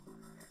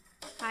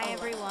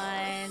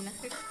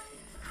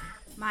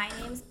My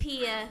name's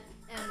Pia.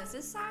 And this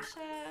is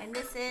Sasha. And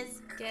this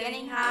is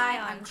Getting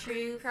High on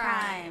True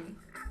Crime.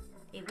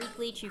 A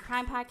weekly true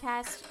crime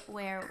podcast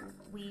where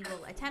we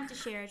will attempt to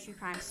share a true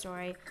crime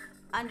story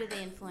under the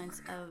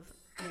influence of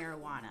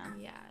marijuana.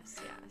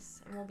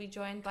 Yes. And we'll be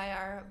joined by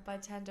our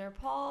budtender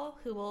Paul,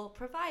 who will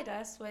provide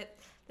us with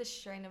the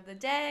strain of the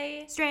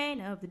day.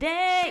 Strain of the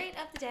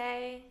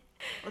day.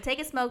 We'll take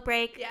a smoke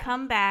break,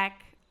 come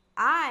back.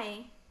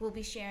 I will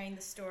be sharing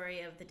the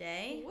story of the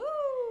day. Woo!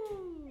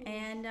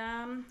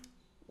 And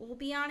we'll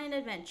be on an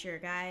adventure,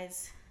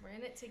 guys. We're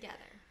in it together.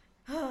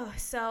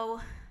 So,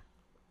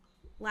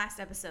 last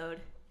episode,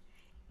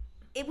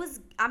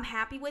 I'm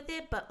happy with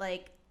it, but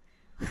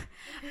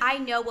I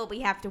know what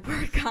we have to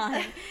work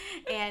on,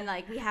 and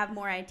we have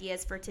more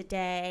ideas for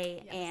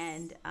today, yes.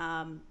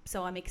 And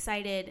so I'm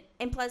excited.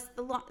 And plus,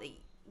 the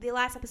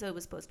last episode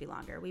was supposed to be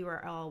longer. We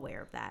were all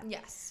aware of that.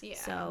 Yes, yeah.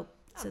 So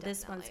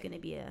this definitely. one's gonna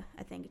be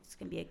I think it's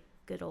gonna be a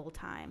good old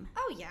time.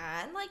 Oh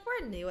yeah, and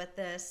we're new at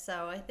this,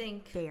 so I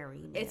think Very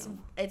new.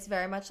 it's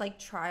very much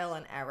trial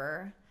and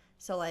error.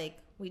 So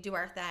we do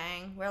our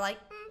thing. We're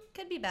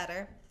could be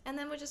better, and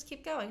then we just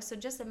keep going. So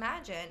just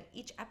imagine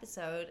each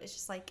episode is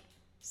just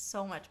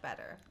so much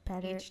better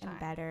each time. And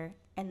better,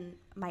 and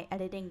my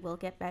editing will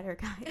get better,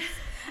 guys.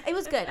 It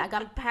was good. I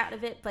got proud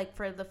of it.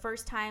 For the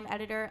first time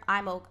editor,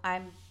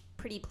 I'm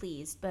pretty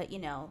pleased, but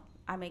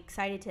I'm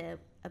excited to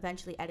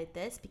eventually edit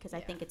this because I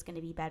think it's going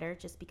to be better,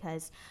 just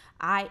because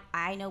I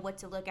know what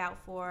to look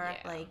out for.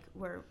 Yeah.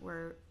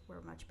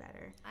 We're much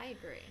better. I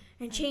agree.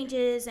 And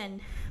changes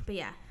but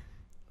yeah.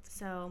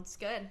 So It's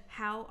good.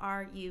 how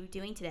are you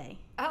doing today?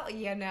 Oh,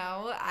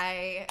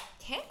 I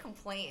can't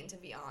complain, to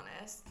be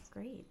honest.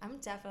 Great. I'm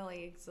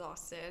definitely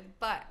exhausted,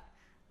 but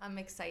I'm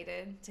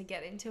excited to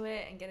get into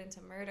it and get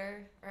into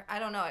murder. Or I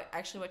don't know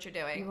actually what you're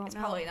doing. You won't It's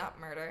know. probably not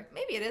murder.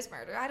 Maybe it is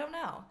murder. I don't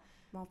know.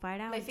 Won't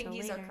find out My until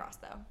fingies later. are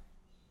crossed, though.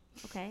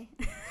 Okay.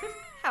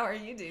 How are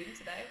you doing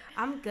today?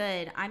 I'm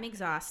good. I'm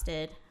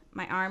exhausted.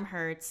 My arm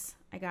hurts.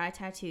 I got a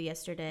tattoo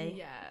yesterday.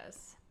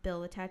 Yes.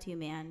 Bill, the tattoo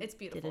man, It's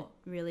beautiful. did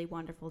a really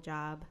wonderful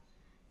job.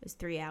 It was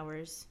 3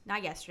 hours.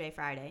 Not yesterday,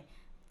 Friday.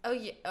 Oh,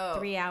 yeah. Oh,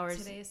 3 hours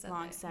today is Sunday.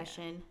 long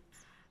session.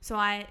 So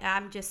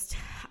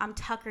I'm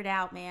tuckered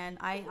out, man.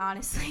 I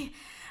honestly,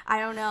 I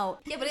don't know.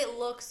 Yeah, but it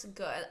looks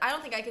good. I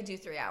don't think I could do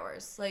 3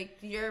 hours.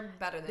 You're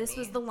better than me. This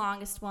was the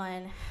longest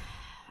one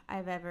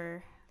I've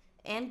ever,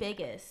 and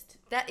biggest.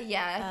 I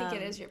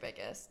think it is your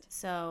biggest.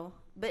 So,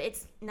 but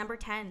it's number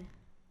 10.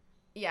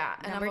 Yeah,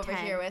 and Number I'm over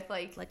 10. here with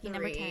Lucky 3.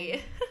 number 10.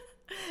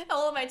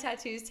 All of my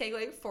tattoos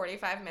take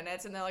 45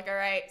 minutes, and they're all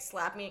right,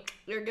 slap me,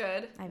 you're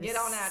good. I have Get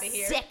on out of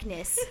here.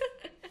 Sickness.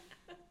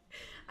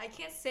 I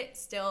can't sit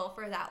still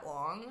for that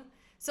long.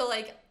 So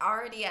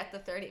already at the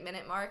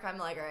 30-minute mark,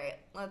 I'm all right,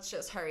 let's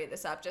just hurry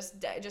this up.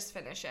 Just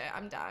finish it.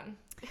 I'm done.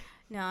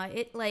 No,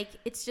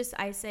 it's just,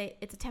 I say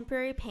it's a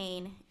temporary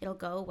pain. It'll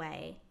go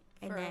away.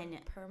 And then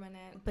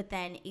permanent. But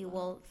then you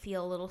will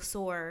feel a little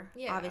sore,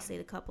 Yeah. obviously,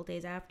 the couple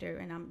days after,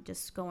 and I'm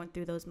just going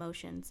through those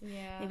motions.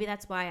 Yeah. Maybe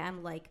that's why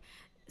I'm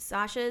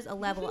Sasha's a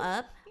level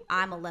up,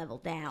 I'm a level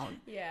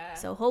down. Yeah.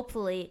 So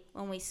hopefully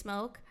when we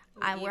smoke,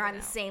 we're on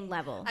the same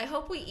level. I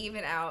hope we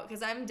even out,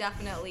 because I'm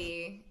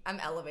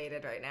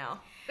elevated right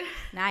now.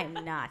 And I am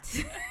not.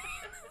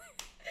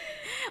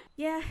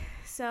 Yeah,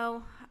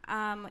 so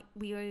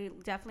we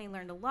definitely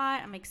learned a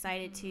lot. I'm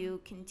excited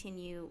to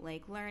continue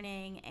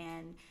learning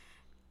and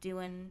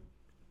doing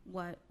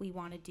what we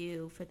want to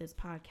do for this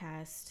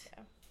podcast.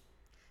 Yeah.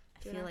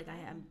 I feel like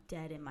I am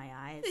dead in my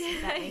eyes.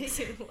 If that makes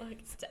You look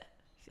dead.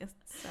 just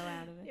so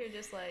out of it. You're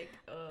just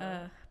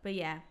But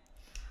yeah.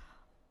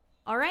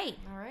 All right.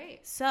 All right.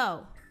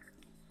 So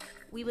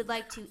we would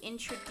like to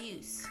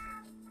introduce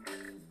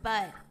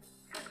Bud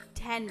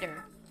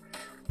Tender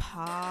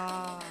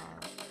Paul.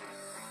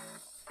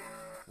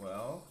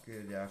 Well,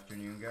 good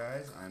afternoon,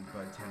 guys. I'm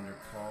Bud Tender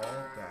Paul,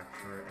 back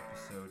for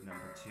episode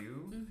number 2.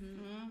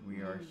 Mm-hmm.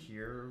 We are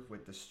here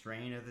with the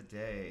strain of the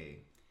day.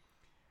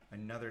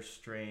 Another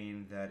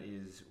strain that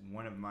is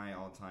one of my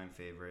all-time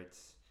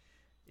favorites.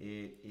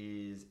 It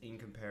is, in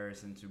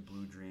comparison to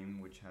Blue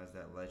Dream, which has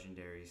that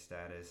legendary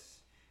status,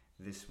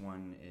 this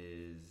one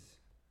is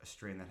a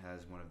strain that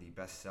has one of the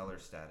bestseller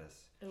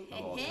status of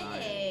all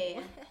time. Hey.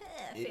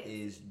 It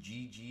is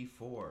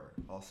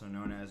GG4, also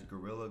known as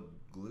Gorilla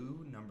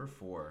Glue number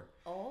 4.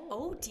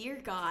 Oh dear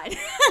God.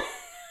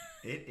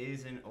 It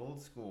is an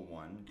old school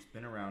one. It's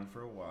been around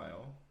for a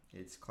while.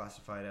 It's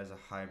classified as a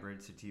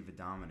hybrid sativa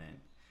dominant,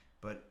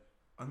 but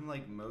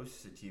unlike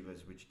most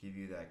sativas, which give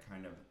you that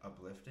kind of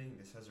uplifting,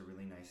 this has a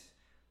really nice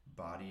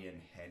body and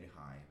head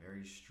high.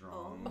 Very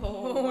strong.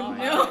 Oh, high.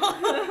 no.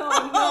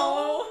 Oh,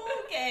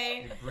 no.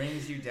 Okay. It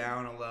brings you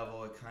down a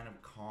level. It kind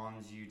of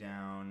calms you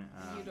down.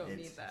 You don't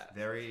it's need that.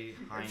 Very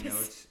high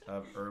notes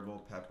of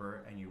herbal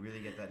pepper, and you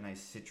really get that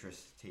nice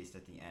citrus taste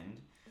at the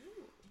end.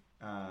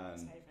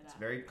 It's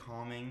very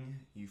calming,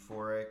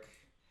 euphoric.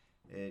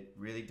 It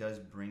really does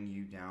bring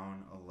you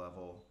down a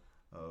level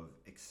of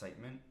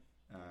excitement.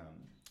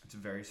 It's a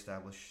very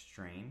established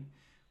strain.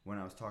 When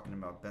I was talking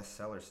about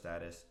bestseller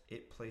status,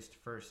 it placed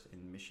first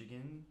in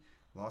Michigan,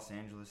 Los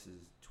Angeles'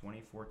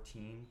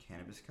 2014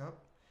 Cannabis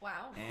Cup,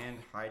 Wow. and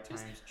High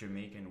Times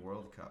Jamaican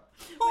World Cup.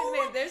 Wait a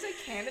minute, there's a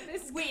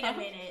cannabis Wait a cup?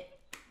 minute.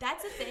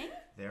 That's a thing?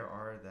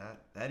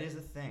 That is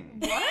a thing.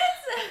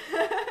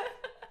 What?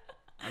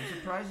 I'm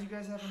surprised you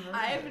guys haven't heard of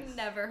I've this.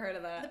 never heard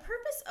of The that.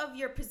 purpose of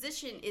your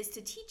position is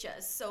to teach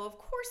us, so of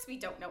course we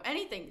don't know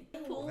anything.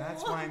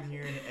 That's why I'm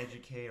here to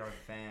educate our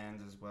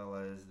fans as well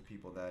as the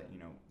people that,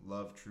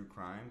 love true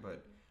crime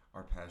but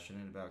are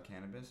passionate about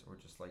cannabis or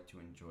just like to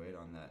enjoy it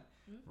on that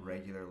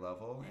regular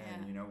level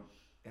and,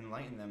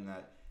 enlighten them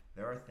that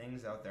there are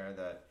things out there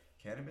that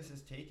cannabis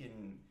is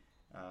taken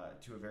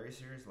to a very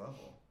serious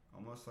level.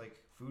 Almost like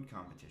food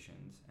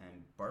competitions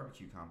and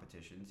barbecue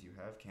competitions, you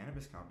have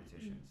cannabis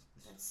competitions.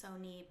 That's so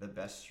neat. The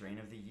best strain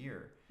of the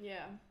year.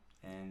 Yeah,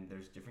 And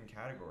there's different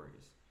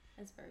categories.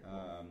 that's very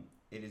cool.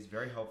 It is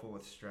very helpful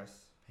with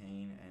stress,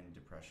 pain, and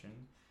depression.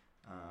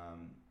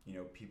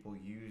 People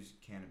use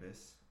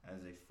cannabis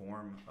as a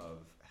form of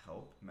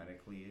help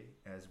medically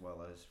as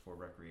well as for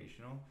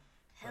recreational.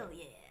 Hell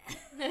yeah.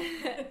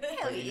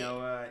 But,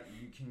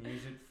 you can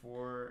use it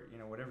for,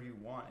 whatever you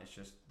want. It's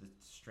just the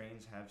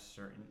strains have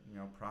certain,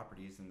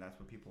 properties, and that's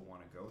what people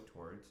want to go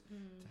towards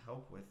to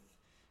help with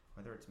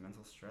whether it's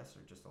mental stress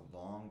or just a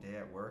long day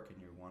at work and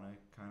you want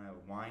to kind of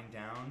wind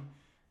down.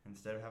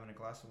 Instead of having a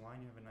glass of wine,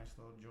 you have a nice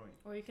little joint.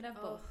 Or you can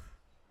have both.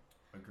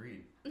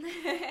 Agreed.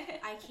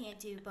 I can't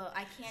do both.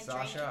 I can't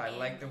drink. Sasha, I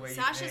like the way you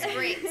Sasha's think.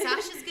 great.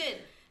 Sasha's good.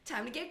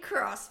 Time to get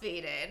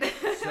crossfaded.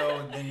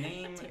 So the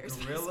name Tears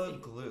my Gorilla skin.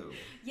 Glue.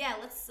 Yeah,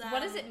 let's.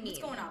 What does it What's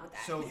mean? going on with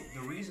that? So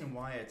the reason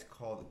why it's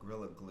called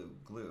Gorilla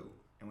Glue,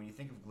 and when you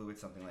think of glue, it's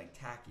something like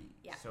tacky.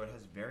 Yeah. So it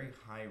has very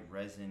high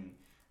resin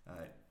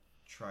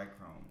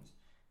trichromes,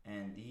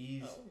 and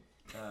these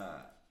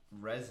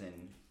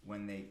resin,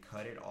 when they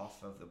cut it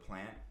off of the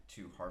plant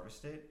to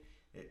harvest it,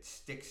 it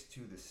sticks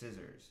to the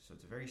scissors. So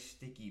it's a very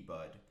sticky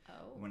bud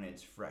when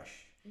it's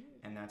fresh,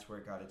 and that's where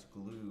it got its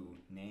glue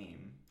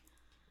name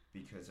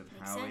because of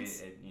Makes how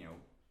sense. it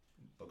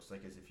looks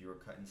like as if you were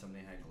cutting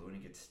something that had glue and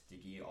it gets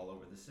sticky all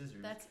over the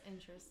scissors. That's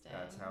interesting.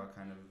 That's how it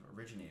kind of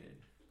originated.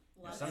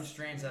 Well, Some that's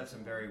strains have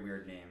some very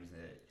weird names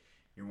that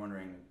you're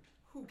wondering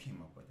who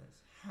came up with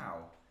this,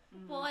 how.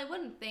 Well, I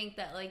wouldn't think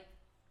that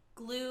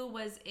glue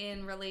was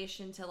in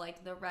relation to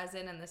the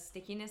resin and the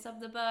stickiness of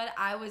the bud.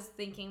 I was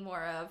thinking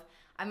more of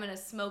I'm gonna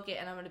smoke it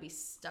and I'm gonna be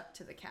stuck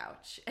to the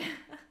couch.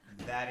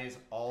 That is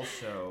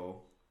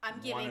also I'm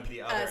one giving of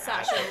the other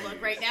Sasha a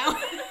look right now.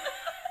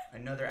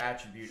 Another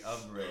attribute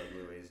of Gorilla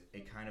Glue is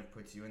it kind of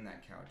puts you in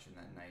that couch in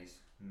that nice,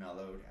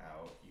 mellowed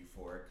out,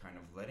 euphoric kind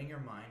of letting your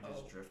mind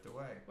just drift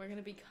away. We're gonna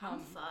I'm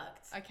become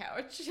fucked. a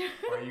couch.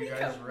 Are you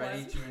guys Become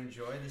ready one. to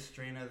enjoy the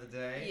strain of the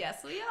day?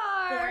 Yes, we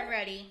are. Born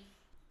ready.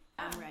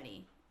 I'm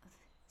ready.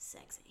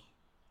 Sexy.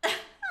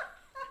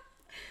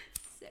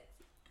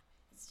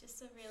 It's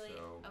just a really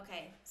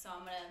okay. So I'm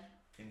gonna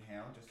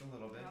Inhale just a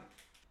little bit.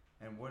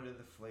 And what are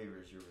the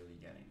flavors you're really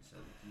getting? So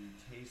you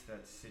taste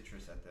that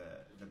citrus at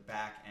the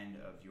back end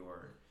of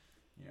your,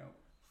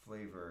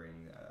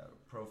 flavoring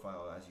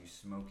profile as you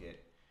smoke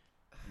it.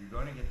 You're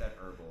going to get that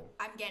herbal.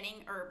 I'm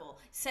getting herbal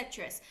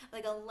citrus,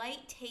 like a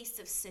light taste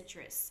of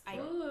citrus.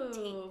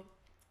 Ooh.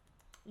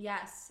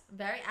 Yes,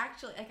 very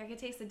actually. I could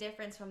taste the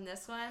difference from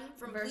this one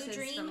From versus Blue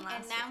Dream from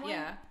last and that one?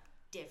 Yeah.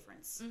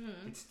 difference.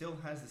 Mm-hmm. It still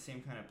has the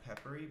same kind of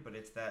peppery, but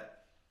it's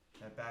that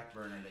back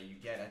burner that you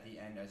get at the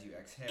end as you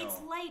exhale. It's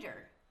lighter.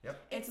 Yep.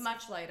 It's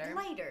much lighter.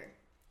 Lighter.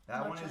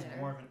 That much one is lighter.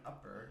 more of an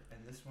upper, and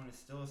this one is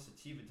still a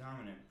sativa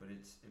dominant, but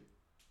it's that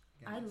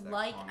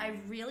I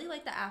calming. really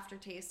like the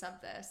aftertaste of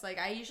this.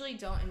 I usually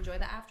don't enjoy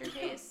the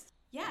aftertaste.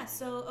 Yeah.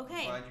 So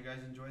okay. I'm glad you guys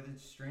enjoy the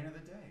strain of the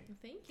day.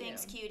 Thank you.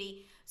 Thanks,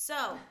 cutie.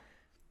 So,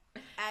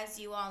 as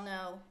you all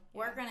know,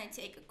 we're gonna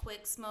take a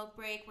quick smoke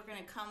break. We're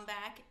gonna come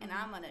back, and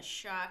I'm gonna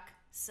shock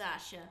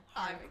Sasha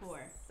I'm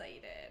hardcore.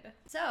 excited.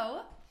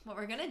 So, what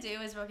we're going to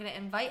do is we're going to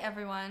invite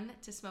everyone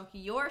to smoke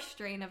your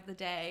strain of the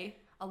day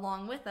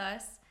along with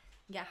us,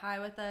 get high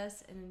with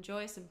us, and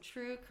enjoy some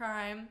true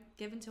crime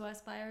given to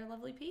us by our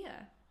lovely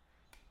Pia.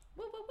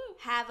 Woo, woo, woo.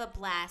 Have a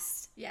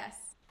blast.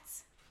 Yes.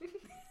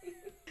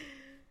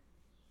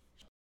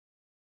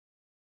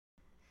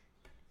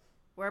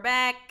 We're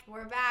back.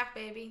 We're back,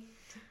 baby.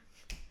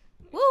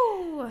 Woo!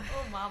 Oh,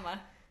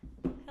 mama.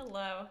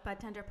 Hello.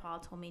 Bartender Paul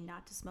told me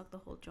not to smoke the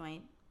whole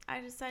joint.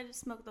 I decided to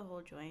smoke the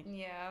whole joint.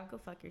 Yeah. Go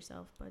fuck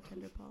yourself,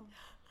 Bartender Paul.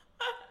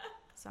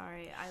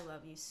 Sorry, I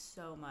love you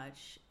so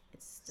much.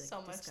 It's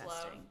So much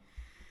disgusting. love.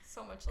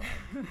 So much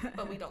love.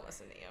 But we don't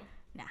listen to you.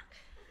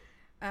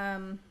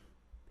 Nah.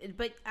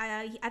 But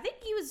I think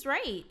he was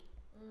right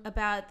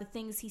about the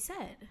things he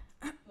said.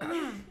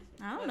 I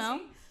don't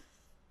know.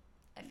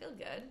 I feel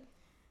good.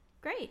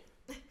 Great.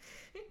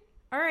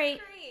 All right.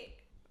 Great.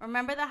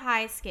 Remember the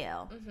high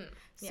scale. Mm-hmm.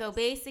 So Yes.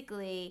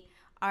 basically,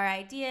 our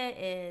idea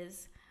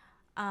is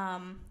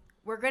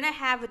we're going to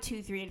have a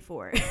 2, 3, and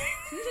 4.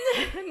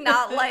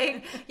 Not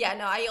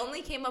I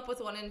only came up with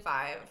 1 and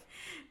 5.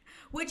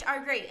 Which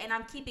are great, and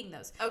I'm keeping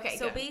those. Okay,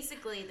 So good.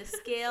 basically, the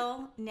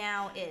scale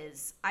now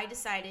is I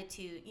decided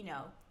to,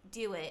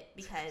 do it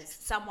because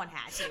someone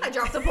had to. I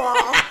dropped the ball.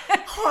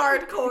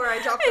 Hardcore, I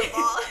dropped the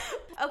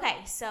ball. Okay,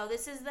 so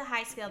this is the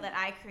high scale that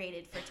I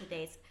created for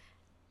today's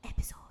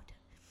episode.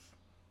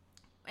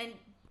 And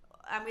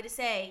I'm going to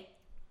say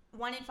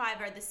 1 and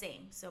 5 are the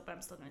same, but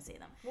I'm still going to say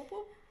them. Whoop,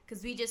 whoop.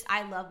 Because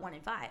I love 1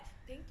 and 5.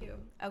 Thank you.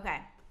 Okay.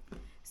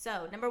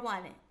 So, number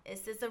 1,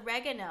 is this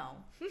oregano?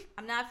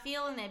 I'm not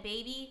feeling it,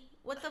 baby.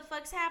 What the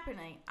fuck's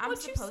happening? I'm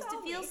What'd you supposed to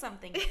sell feel me?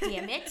 something.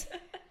 Damn it.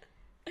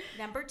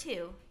 Number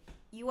 2,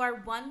 you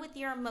are one with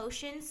your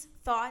emotions,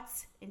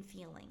 thoughts, and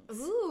feelings.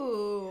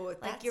 Ooh.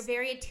 Like you're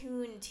very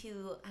attuned to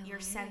your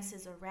like it.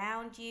 senses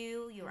around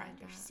you. You're I like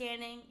that.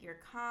 understanding. You're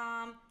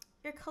calm.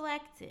 You're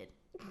collected.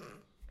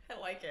 I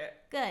like it.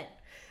 Good.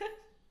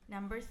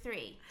 Number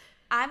 3,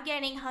 I'm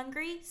getting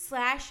hungry /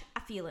 I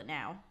feel it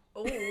now.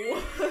 Ooh.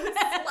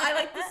 I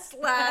like the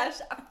slash.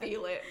 I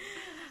feel it.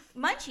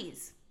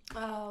 Munchies.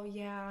 Oh,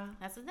 yeah.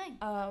 That's the thing.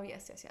 Oh,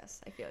 yes.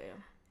 I feel you.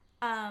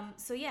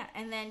 So yeah,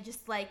 and then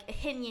just like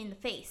hitting you in the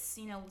face.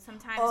 You know,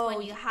 sometimes Oh,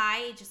 when you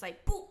high, it just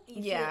like boop.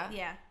 You Yeah. Feel,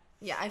 yeah.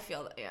 Yeah, I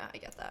feel that. Yeah, I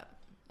get that.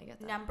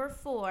 Number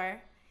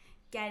 4,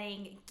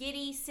 getting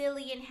giddy,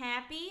 silly, and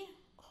happy.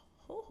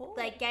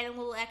 Like getting a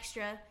little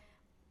extra.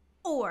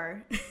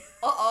 Or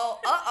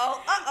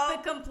the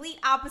complete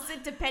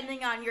opposite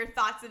depending on your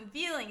thoughts and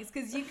feelings,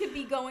 because you could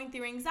be going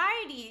through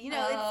anxiety. You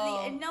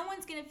know, and no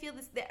one's gonna feel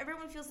this.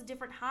 Everyone feels a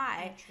different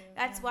high. True,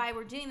 That's why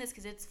we're doing this,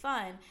 because it's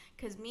fun.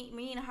 Because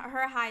me and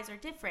her highs are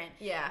different.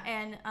 Yeah.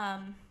 And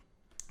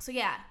so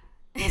yeah.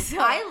 So,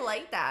 I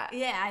like that.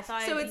 yeah, I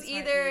thought. So it'd it's be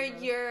smart either for you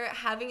both. you're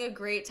having a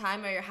great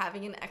time or you're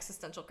having an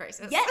existential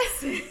crisis.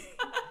 Yes.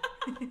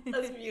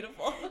 That's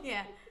beautiful.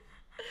 Yeah.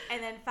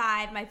 And then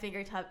 5, my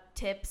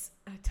fingertips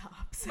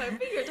tops. My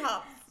fingertips.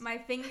 My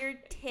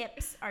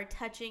fingertips are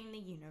touching the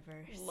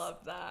universe. Love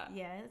that.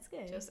 Yeah, that's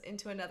good. Just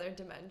into another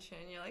dimension.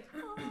 You're like,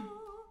 oh.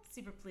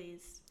 Super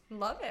pleased.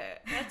 Love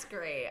it. That's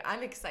great.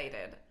 I'm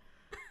excited.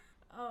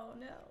 Oh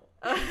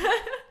no.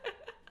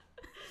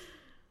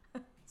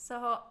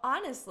 So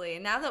honestly,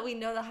 now that we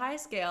know the high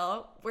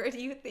scale, where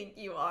do you think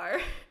you are?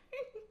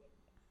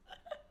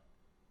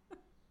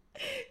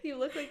 You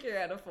look like you're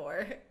at a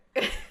 4.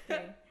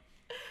 Okay.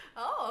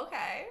 Oh,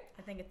 okay.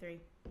 I think a 3.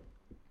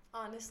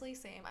 Honestly,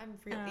 same. I'm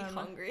really Um,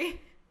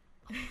 hungry.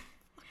 I'm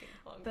fucking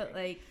hungry. But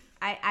like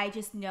I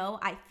just know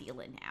I feel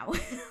it now.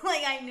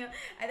 Like I know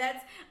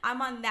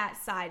I'm on that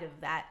side of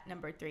that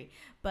number 3.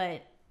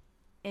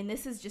 And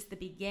this is just the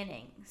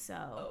beginning. So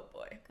oh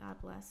boy.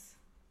 God bless.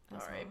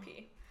 us all.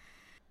 R.I.P.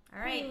 All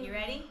right, you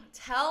ready?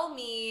 Tell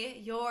me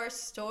your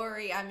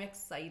story. I'm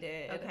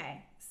excited.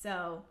 Okay.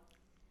 So,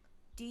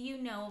 do you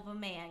know of a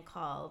man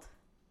called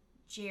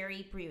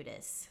Jerry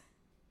Brutus?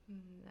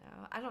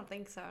 No, I don't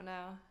think so.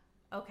 No.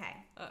 Okay.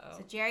 Uh-oh.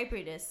 So Jerry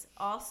Brutus,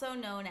 also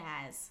known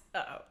as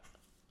Uh-oh.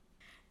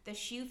 the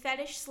Shoe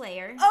Fetish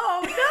Slayer,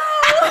 Oh no!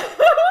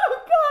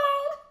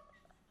 Oh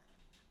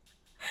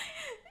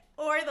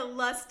god! or the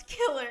Lust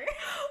Killer.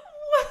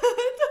 What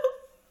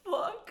the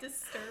fuck?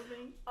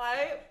 Disturbing.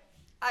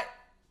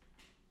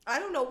 I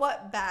don't know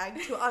what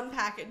bag to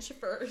unpackage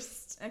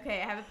first.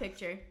 Okay, I have a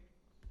picture.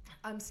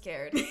 I'm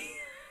scared.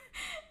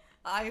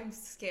 I'm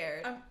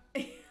scared.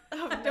 I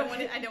don't want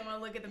to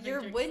look at the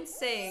picture. You're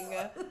wincing.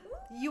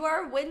 You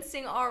are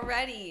wincing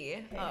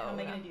already. Okay, how am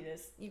I gonna do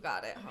this? You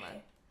got it. Hold on.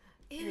 Okay.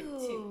 3,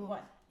 Ew. 2, 1.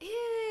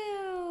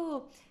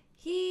 Ew.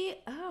 Ew.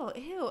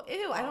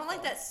 I don't like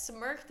Awful. that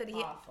smirk that he.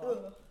 Awful.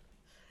 Ugh.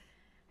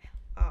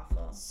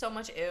 Awful. So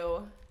much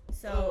ew.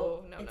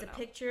 So Oh, no, it's no, a no.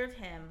 picture of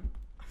him,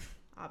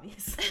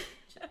 obviously.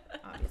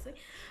 Obviously.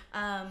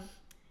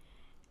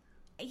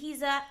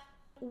 He's a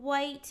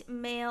white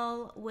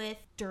male with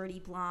dirty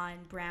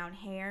blonde, brown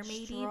hair,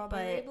 maybe,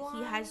 Strawberry but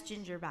he has blonde?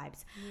 ginger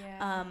vibes.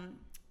 Yeah.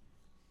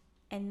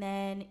 And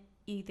then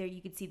either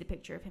you could see the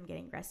picture of him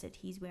getting arrested.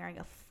 He's wearing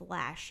a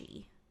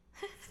flashy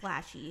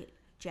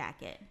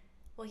jacket.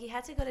 Well, he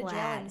had to go to jail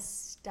in Plaid.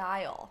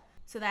 style.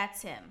 So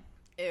that's him.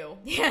 Ew.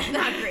 Yeah,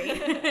 not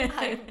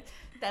great.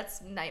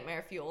 That's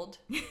nightmare fueled.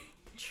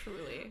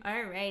 Truly.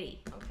 Alrighty.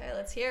 Okay,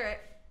 let's hear it.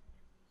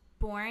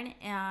 Born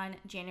on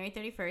January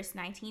 31st,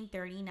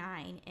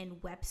 1939 in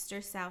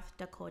Webster, South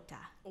Dakota.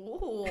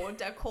 Ooh,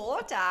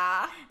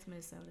 Dakota. It's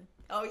Minnesota.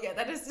 Oh yeah,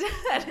 that is.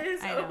 I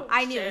know. Oh,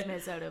 I knew it was shit.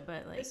 Minnesota,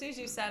 but like As soon as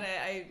you said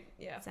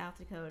it, South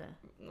Dakota.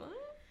 What?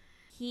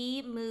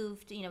 He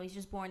moved, he's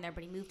just born there,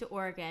 but he moved to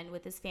Oregon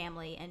with his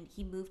family, and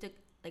he moved to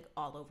like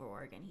all over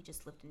Oregon. He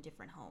just lived in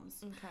different homes,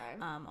 Okay.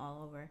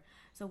 all over.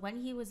 So when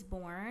he was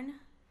born,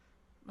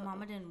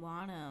 Mama didn't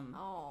want him.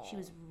 Oh. She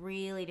was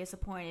really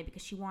disappointed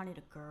because she wanted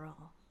a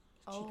girl.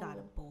 She got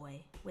a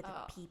boy with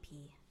a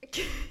pee-pee.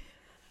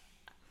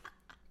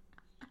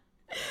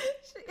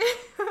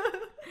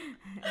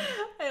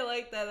 I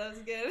like that. That was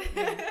good.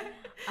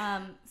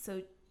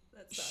 So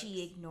That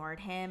she sucks. ignored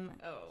him,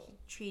 Oh.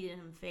 treated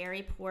him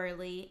very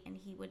poorly, and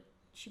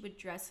she would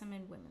dress him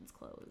in women's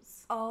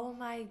clothes. Oh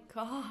my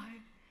god.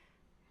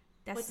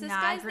 That's What's this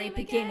not guy's a great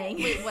name again?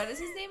 beginning. Wait, what is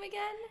his name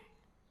again?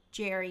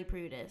 Jerry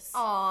Brutus.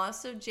 Aw,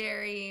 so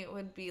Jerry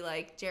would be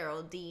like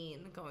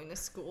Geraldine going to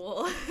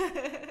school.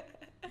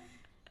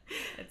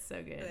 That's That's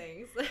so good.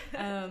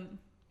 Thanks.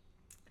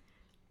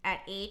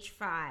 At age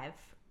 5,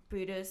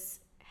 Brutus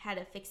had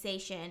a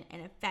fixation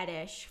and a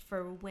fetish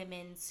for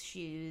women's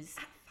shoes,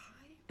 At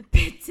 5?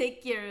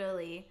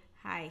 particularly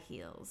high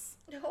heels.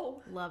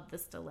 No. Love the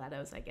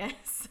stilettos, I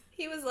guess.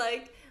 He was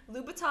like,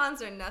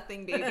 Louboutins are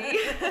nothing, baby.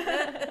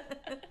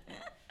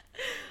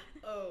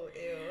 Oh,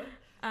 ew.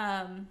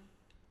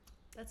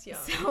 That's young.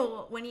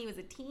 So when he was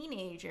a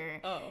teenager,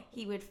 Oh.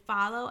 he would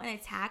follow and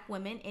attack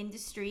women in the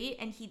street,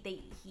 and he'd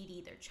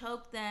either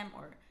choke them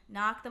or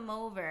knock them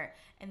over,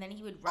 and then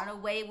he would run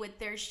away with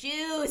their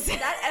shoes.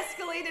 That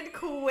escalated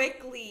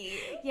quickly.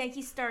 Yeah,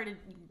 he started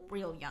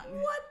real young.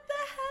 What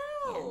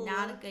the hell? Yeah,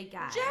 not a good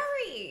guy.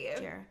 Jerry.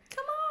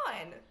 Come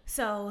on.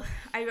 So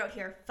I wrote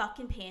here,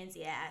 fucking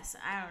pansy ass.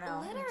 I don't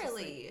know.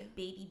 Literally. Just like,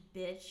 baby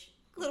bitch.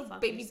 Go Little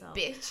fuck baby yourself.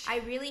 bitch. I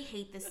really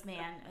hate this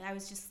man. I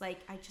was just like,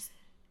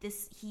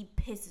 he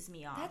pisses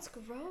me off. That's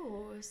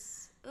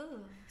gross.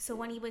 Ugh. So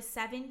when he was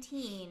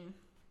 17,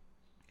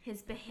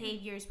 his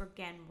behaviors were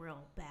getting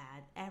real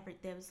bad.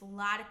 There was a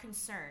lot of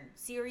concern,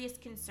 serious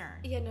concern.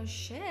 Yeah, no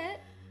shit.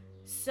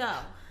 So,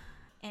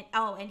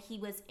 and he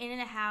was in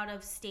and out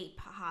of state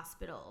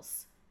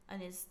hospitals in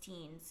his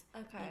teens.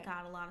 Okay. He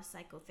got a lot of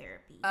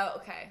psychotherapy. Oh,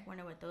 okay.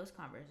 Wonder what those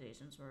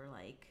conversations were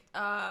like.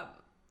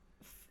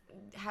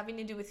 Having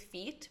to do with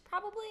feet,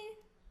 probably?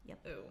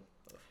 Yep.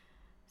 Ooh.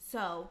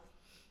 So,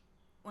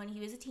 when he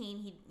was a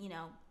teen,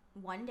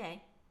 one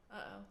day,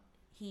 Uh-oh.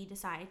 he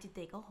decided to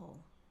dig a hole.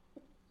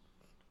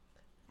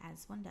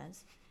 As one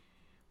does.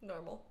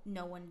 Normal.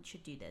 No one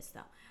should do this,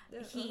 though.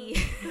 Yeah. He...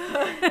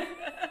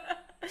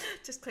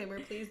 Disclaimer,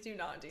 please do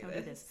not do Don't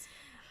do this.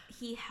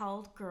 He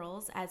held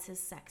girls as his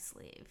sex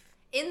slave.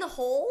 In the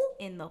hole?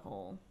 In the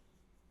hole.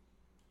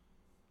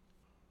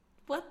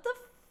 What the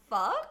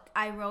fuck?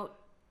 I wrote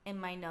in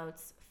my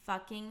notes,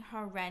 fucking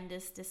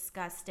horrendous,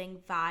 disgusting,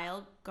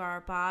 vile,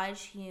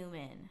 garbage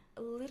human.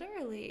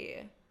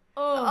 Literally.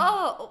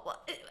 Oh.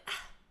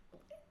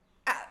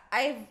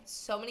 I have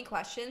so many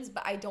questions,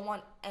 but I don't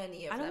want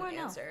any of them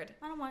answered.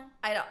 I don't want.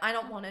 I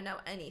don't want to know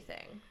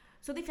anything.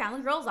 So they found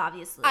the girls,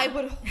 obviously. I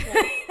would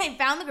hope. They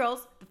found the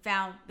girls.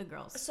 Found the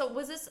girls. So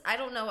was this? I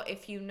don't know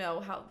if you know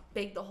how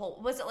big the hole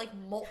was. It like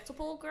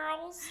multiple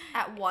girls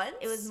at once?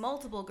 It was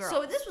multiple girls.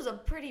 So this was a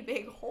pretty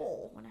big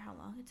hole. I wonder how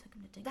long it took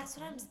him to dig. That's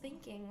the what I hole. was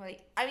thinking.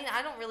 Like, I mean,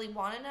 I don't really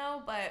want to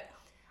know, but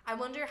I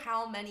wonder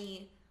how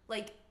many.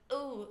 Like,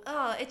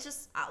 it's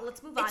just.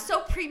 Let's move on. It's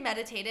so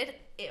premeditated.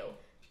 Ew.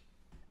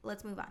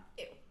 Let's move on.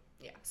 Ew.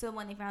 Yeah. So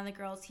when they found the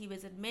girls, he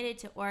was admitted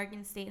to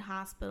Oregon State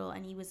Hospital,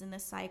 and he was in the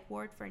psych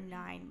ward for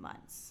 9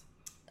 months.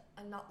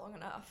 Not long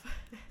enough.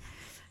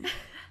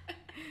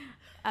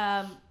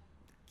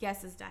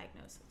 Guess his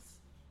diagnosis.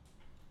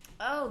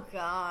 Oh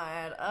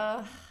God.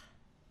 Oh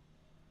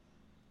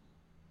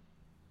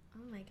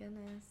my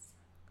goodness.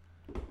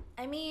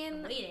 I mean,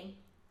 I'm waiting.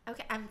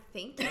 okay, I'm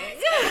thinking.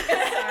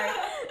 Sorry.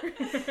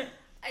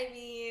 I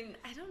mean,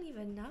 I don't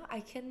even know. I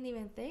couldn't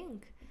even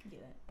think. You can do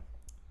that.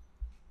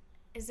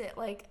 Is it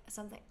like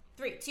something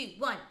 3, 2,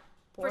 1.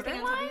 First thing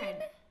on top of your borderline?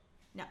 head.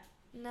 No.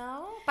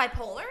 No.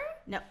 Bipolar?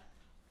 No.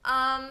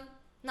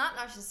 Not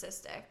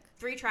narcissistic.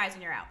 3 tries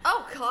and you're out.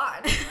 Oh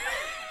God.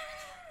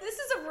 This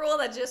is a rule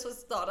that just was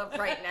thought of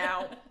right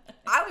now.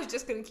 I was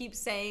just gonna keep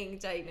saying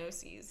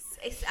diagnoses.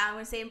 I'm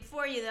going to say them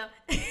before you, though.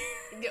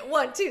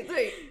 1, 2,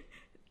 3.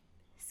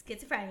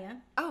 Schizophrenia.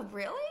 Oh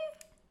really?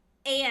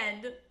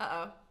 And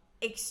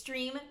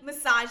extreme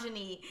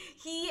misogyny.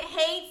 He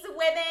hates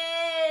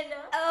women.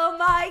 Oh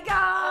my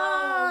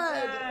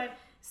God. Oh, God.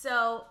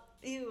 So,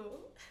 Ew.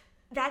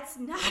 that's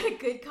not a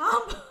good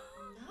combo.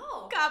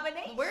 No.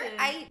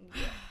 Combination.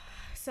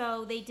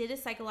 So they did a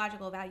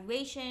psychological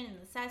evaluation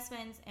and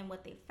assessments, and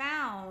what they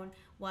found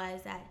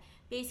was that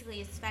basically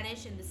his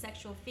fetish and the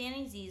sexual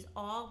fantasies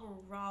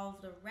all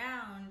revolved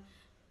around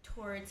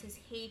towards his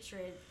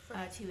hatred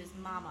to his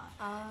mama.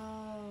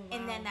 Oh.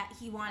 And then that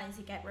he wanted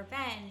to get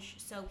revenge,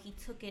 so he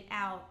took it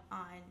out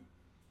on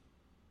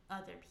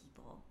other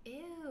people.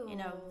 Ew.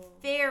 In a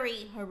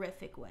very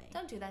horrific way.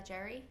 Don't do that,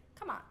 Jerry.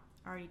 Come on.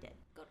 Already did.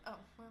 Go. Oh,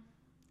 well.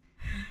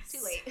 Too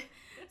late.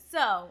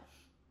 So,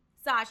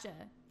 Sasha,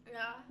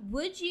 Yeah.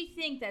 would you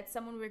think that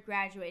someone would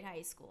graduate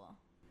high school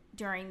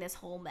during this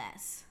whole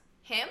mess?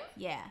 Him?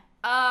 Yeah.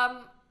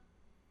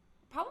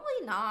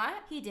 Probably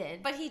not. He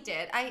did. But he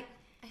did. I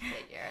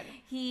figured.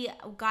 He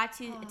got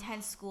to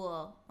attend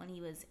school when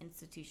he was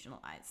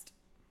institutionalized.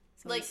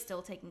 So Like- he's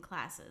still taking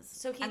classes.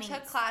 So he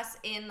took class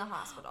in the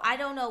hospital. I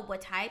don't know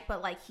what type,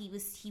 but like he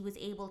was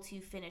able to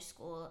finish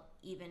school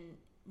even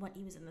when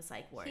he was in the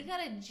psych ward. He got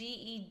a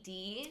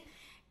GED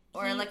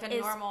or He like a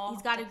is- normal.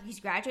 He's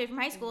graduated from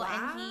high school,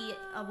 and he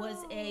was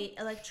Wow. a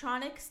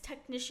electronics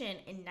technician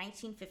in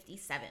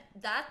 1957.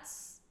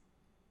 That's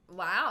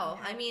wow.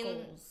 He had I mean,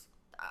 goals.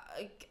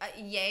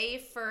 yay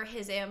for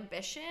his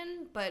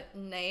ambition, but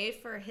nay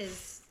for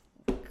his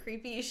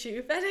creepy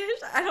shoe fetish.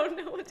 I don't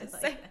know what to I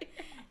like say. that.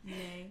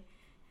 Yay.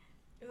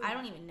 I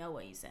don't even know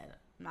what you said.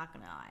 I'm not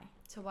gonna lie.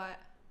 To what?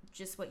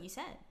 Just what you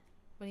said.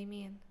 What do you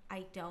mean?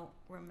 I don't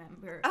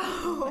remember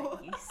Oh.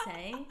 what you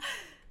say.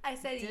 I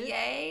said Did-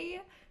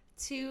 yay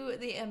to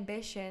the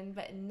ambition,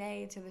 but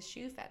nay to the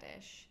shoe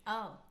fetish.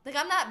 Oh. Like,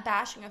 I'm not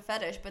bashing a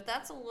fetish, but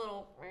that's a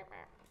little...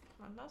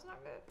 That's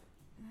not good.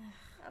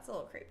 That's a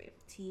little creepy.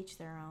 To each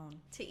their own.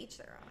 To each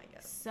their own, I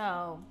guess.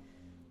 So,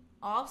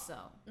 also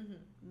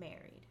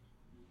married.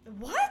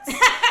 What?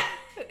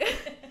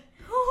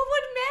 Who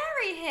would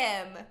marry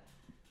him?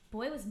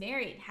 Boy was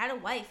married, had a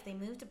wife. They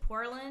moved to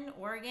Portland,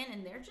 Oregon,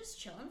 and they're just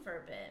chilling for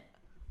a bit.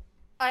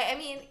 I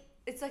mean,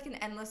 it's like an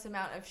endless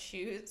amount of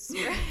shoes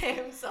for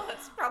him, so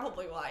that's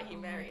probably why he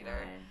married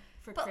her.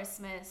 For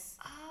Christmas.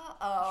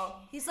 Oh.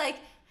 He's like,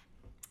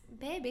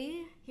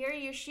 baby, here are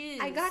your shoes.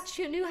 I got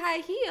you new high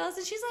heels.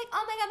 And she's like,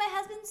 oh my God, my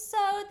husband's so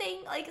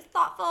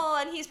thoughtful.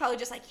 And he's probably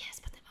just like,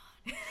 yes, put them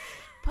on.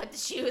 Put the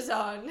shoes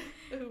on.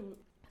 Ooh.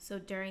 So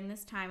during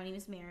this time when he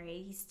was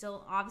married, he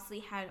still obviously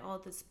had all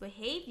these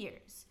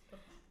behaviors.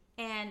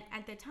 And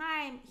at the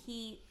time,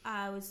 he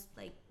was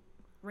like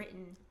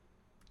written.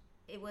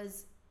 It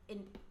was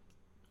in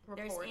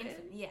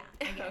Reported? Yeah.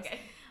 I guess. Okay.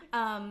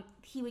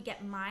 He would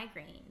get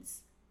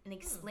migraines and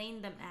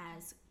explain them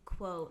as,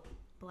 quote,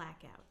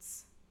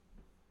 blackouts.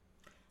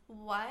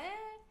 What?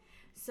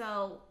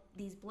 So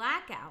these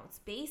blackouts,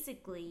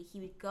 basically, he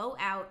would go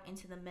out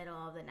into the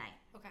middle of the night.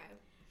 Okay.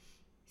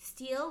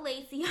 Steal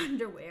lacy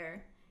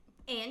underwear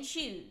and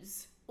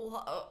shoes.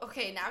 Well,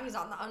 okay, now he's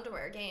on the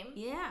underwear game.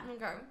 Yeah.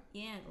 Okay.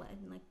 Yeah,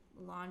 like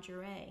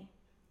lingerie.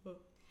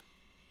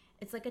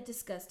 It's like a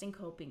disgusting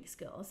coping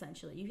skill,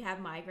 essentially. You have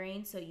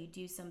migraine, so you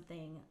do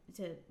something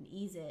to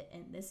ease it,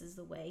 and this is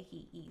the way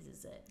he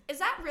eases it. Is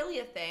that really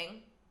a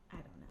thing? I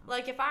don't know.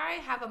 Like, if I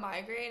have a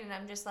migraine and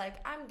I'm just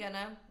like, I'm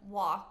gonna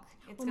walk,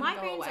 it's gonna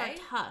go away. Migraines are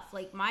tough.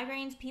 Like,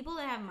 migraines, people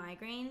that have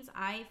migraines,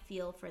 I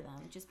feel for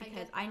them. Just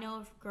because I know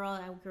a girl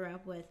I grew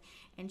up with,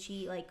 and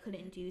she, like,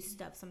 couldn't do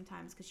stuff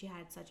sometimes because she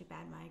had such a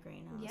bad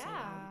migraine. I was like,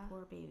 oh,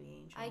 poor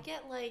baby angel. I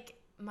get, like,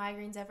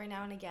 migraines every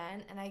now and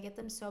again, and I get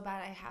them so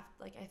bad I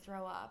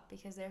throw up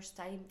because they're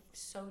so,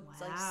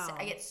 like,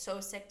 I get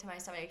so sick to my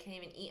stomach I can't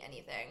even eat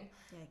anything.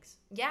 Yikes.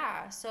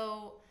 Yeah,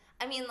 so,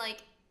 I mean,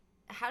 like,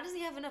 how does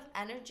he have enough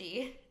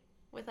energy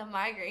with a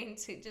migraine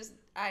to just,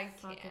 I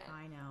can't. Fuck if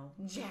I know.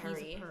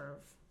 Jerry. He's a perv.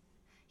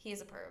 He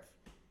is a perv.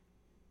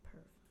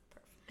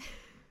 Perv.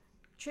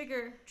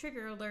 Trigger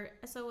alert,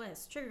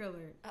 SOS, trigger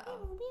alert.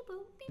 Uh-oh. Beep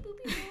boop, beep boop,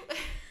 beep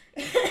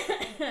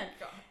boop.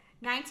 God.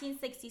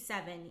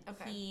 1967.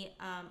 Okay. He,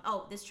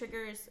 this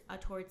triggers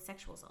towards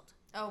sexual assault.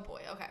 Oh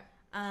boy, okay.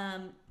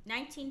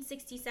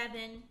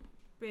 1967,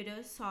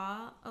 Bruto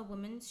saw a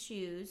woman's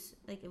shoes,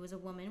 like it was a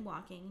woman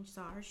walking, and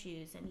saw her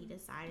shoes, and he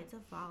decided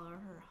to follow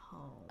her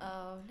home.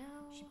 Oh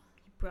no. He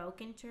broke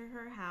into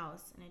her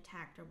house and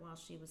attacked her while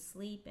she was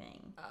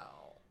sleeping.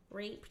 Oh.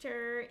 Raped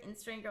her and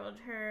strangled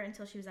her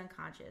until she was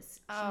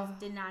unconscious. Oh. She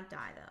did not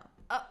die though.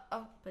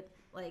 Oh. But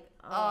like,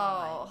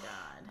 Oh. my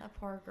God. A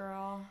poor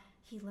girl.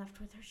 He left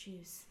with her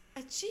shoes.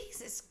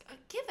 Jesus,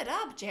 give it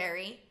up,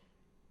 Jerry.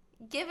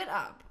 Give it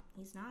up.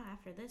 He's not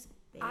after this,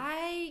 babe.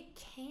 I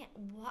can't.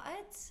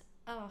 What?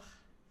 Oh,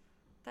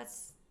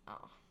 that's.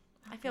 Oh,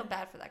 I feel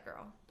bad for that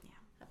girl. Yeah.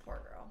 That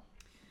poor girl.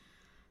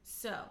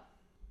 So,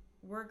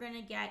 we're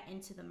gonna get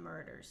into the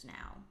murders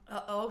now.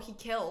 Oh, he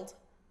killed.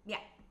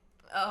 Yeah.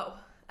 Oh,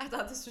 I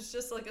thought this was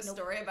just like a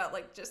story about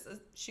like just a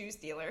shoe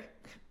stealer.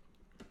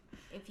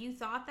 If you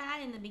thought that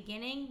in the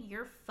beginning,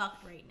 you're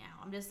fucked right now.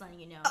 I'm just letting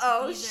you know.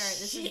 Oh,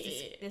 this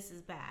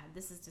is bad.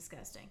 This is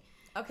disgusting.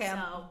 Okay, So,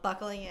 I'm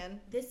buckling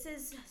in.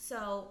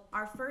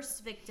 Our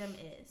first victim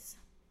is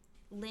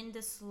Linda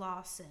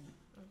Slauson.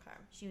 Okay.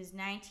 She was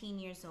 19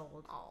 years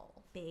old. Oh,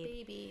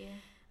 Babe. baby.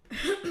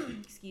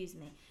 Excuse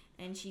me.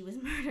 And she was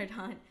murdered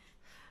on...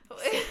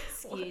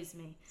 Excuse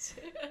me.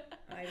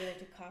 I really have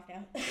to cough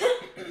now. Oh,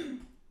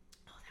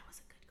 that was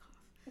a good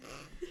cough.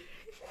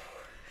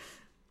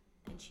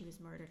 And she was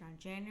murdered on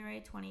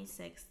January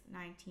 26th,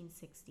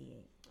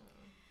 1968.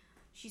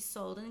 She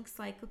sold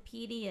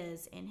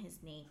encyclopedias in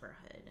his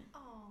neighborhood.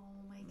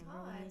 Oh my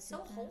Remember when they God, did so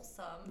that?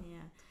 wholesome.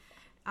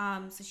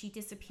 Yeah. So she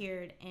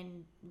disappeared,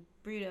 and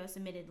Bruto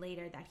admitted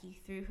later that he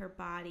threw her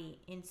body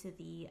into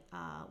the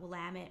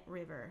Willamette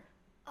River.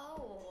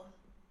 Oh.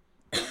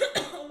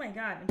 Oh my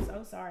God, I'm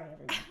so sorry,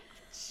 everyone.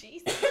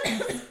 Jesus.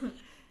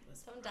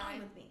 What's die.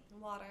 with me?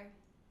 Water.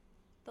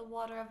 The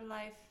water of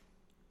life.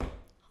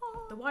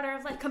 The water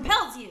of life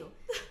compels you.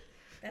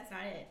 That's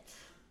not it.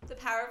 The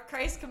power of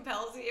Christ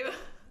compels you.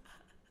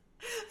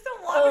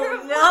 The water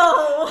of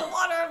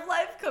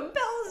life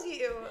compels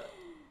you.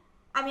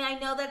 I mean, I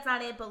know that's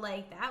not it, but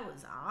like that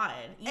was odd,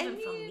 even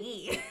for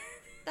me.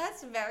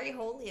 That's very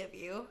holy of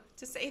you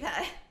to say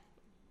that.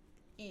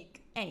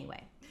 Eek.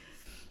 Anyway.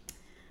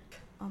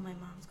 Oh, my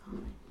mom's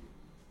calling.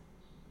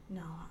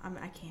 No,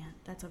 I can't.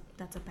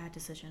 That's a bad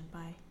decision.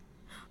 Bye.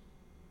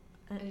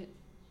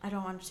 I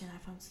don't understand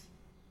iPhones.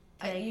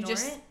 Did I ignore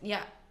it?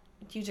 Yeah.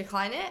 Do you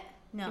decline it?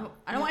 No,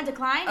 I don't want to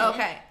decline it.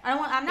 Okay. I'm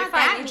not You're that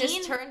fine. mean. You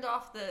just turned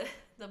off the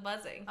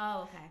buzzing.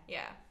 Oh, okay.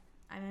 Yeah.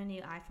 I'm a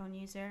new iPhone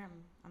user.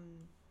 I'm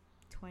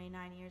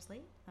 29 years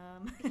late.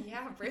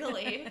 Yeah,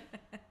 really.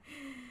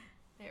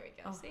 There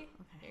we go. Oh, See? okay.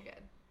 You're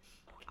good.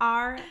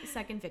 Our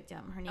second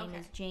victim, her name Okay.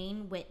 is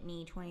Jane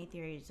Whitney, 23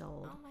 years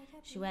old. Oh my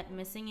god. She went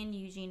missing in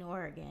Eugene,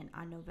 Oregon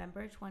on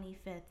November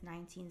 25th,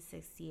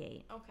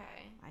 1968. Okay.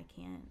 I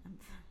can't.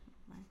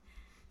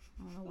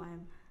 I don't know why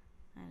I'm.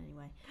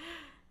 Anyway.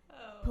 Oh.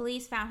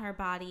 Police found her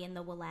body in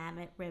the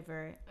Willamette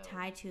River, Oh.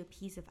 tied to a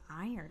piece of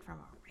iron from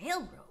a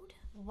railroad.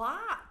 Why?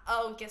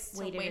 Oh, guess to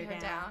Weighted weigh her her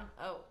down.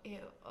 Oh, ew.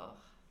 Oh.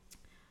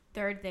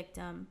 Third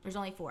victim. There's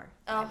only 4.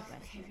 Oh, by the way.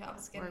 okay. I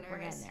was getting We're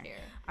nervous getting there.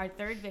 here. Our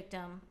third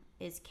victim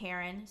is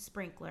Karen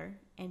Sprinkler,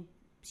 and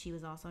she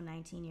was also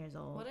 19 years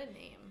old. What a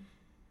name.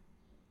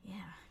 Yeah,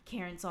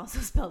 Karen's also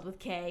spelled with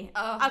K.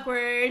 Oh.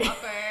 Awkward.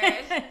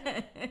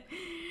 Awkward.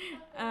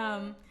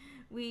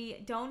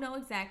 We don't know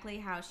exactly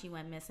how she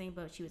went missing,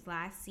 but she was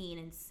last seen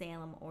in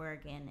Salem,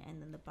 Oregon,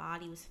 and then the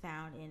body was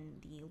found in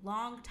the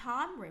Long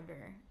Tom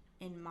River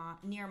in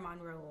near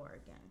Monroe,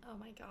 Oregon. Oh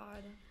my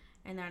god.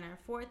 And then our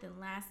fourth and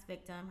last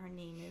victim, her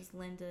name is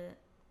Linda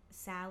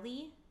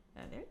Sally.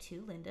 There are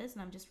 2 Lindas,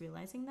 and I'm just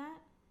realizing that.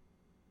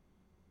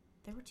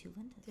 There were 2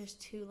 Lindas. There's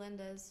 2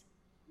 Lindas.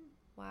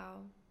 Wow.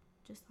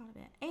 Just thought of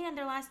it. And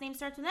their last name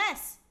starts with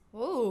S.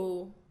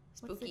 Whoa.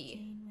 What's the Spooky.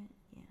 Jane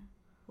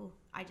yeah. Ooh,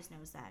 I just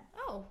noticed that.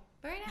 Oh,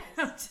 very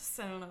nice.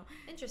 I don't know.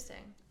 Interesting.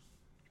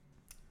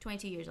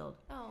 22 years old.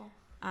 Oh.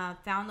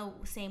 Found the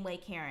same way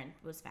Karen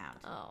was found.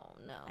 Oh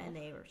no. And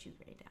she was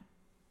rated down.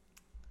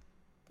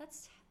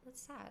 That's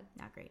sad.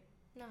 Not great.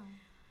 No.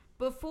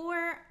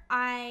 Before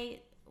I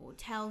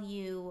tell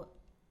you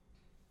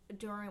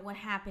what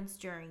happens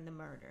during the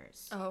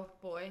murders, Oh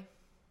boy.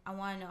 I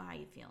want to know how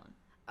you feeling.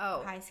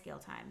 Oh. High scale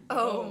time.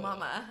 Oh,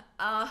 mama.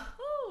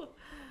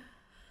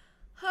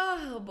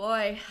 Oh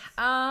boy.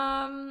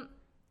 I'm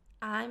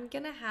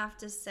gonna have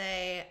to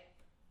say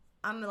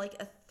I'm like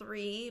a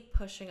 3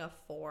 pushing a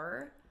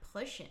 4.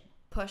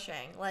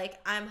 Pushing. Like,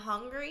 I'm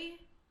hungry.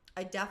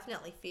 I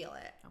definitely feel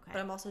it. Okay. But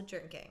I'm also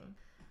drinking.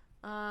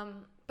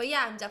 But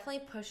yeah, I'm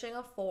definitely pushing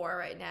a 4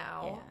 right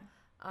now.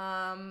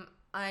 Yeah.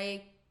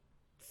 I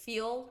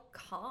feel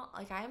calm.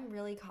 Like, I'm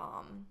really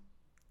calm.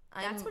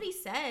 That's what he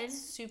said.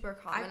 Super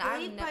calm. I and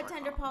believe I'm never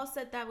Bartender calm. Paul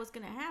said that was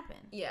going to happen.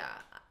 Yeah,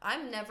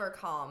 I'm never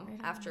calm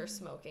don't after know.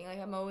 smoking. Like,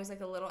 I'm always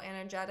like a little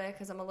energetic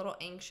because I'm a little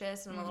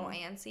anxious and I'm a little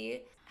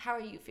antsy. How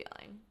are you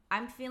feeling?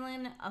 I'm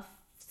feeling a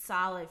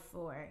solid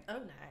 4. Oh,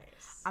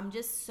 nice. I'm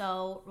just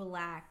so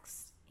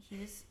relaxed. He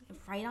was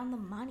right on the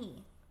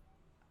money.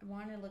 I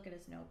wanted to look at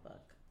his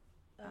notebook,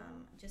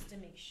 just to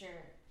make sure.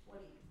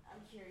 I'm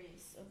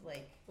curious of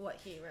like What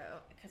he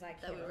wrote. because I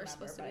can't That we were remember,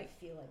 supposed to but be- I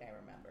feel like I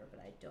remember, but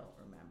I don't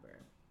remember.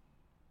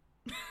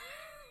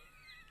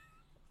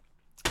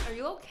 Are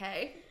you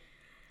okay?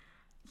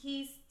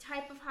 He's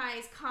type of high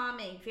is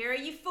calming, very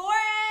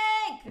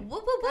euphoric. Woo, woo,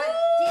 woo. God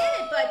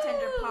damn it, Bud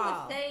Tender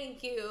Paul.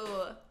 Thank you,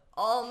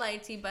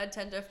 almighty Bud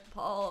Tender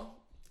Paul.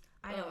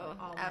 I know, Oh,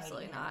 almighty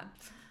absolutely him. not.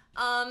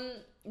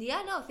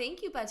 Yeah, no,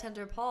 thank you, Bud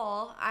Tender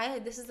Paul.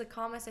 This is the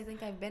calmest I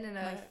think I've been in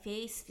My a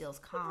face feels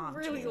calm.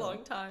 really too.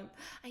 long time.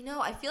 I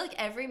know. I feel like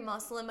every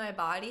muscle in my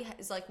body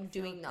is like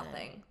doing good.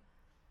 nothing.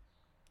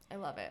 I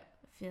love it.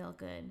 Feel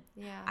good.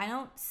 Yeah. I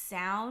don't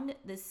sound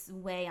this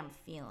way I'm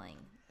feeling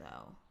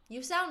though.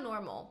 You sound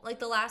normal. Like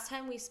the last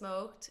time we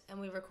smoked and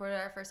we recorded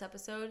our first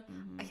episode,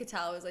 I could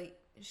tell it was like,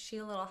 is she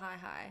a little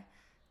high?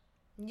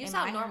 You Am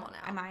sound I- normal now.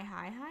 Am I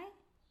high?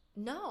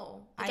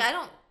 No. Like I- I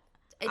don't.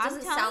 It I'm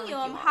doesn't telling sound you,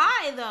 like I'm you are.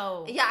 high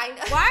though. Yeah, I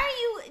know. Why are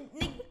you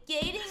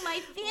negating my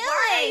feelings?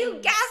 Why are you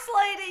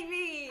gaslighting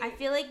me? I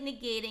feel like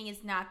negating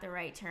is not the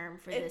right term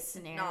for this It's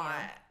scenario. not.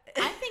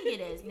 I think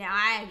it is. Now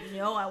I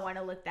know I want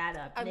to look that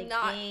up. I'm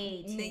not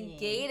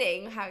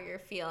negating how you're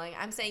feeling.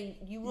 I'm saying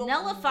you will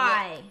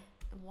Nullify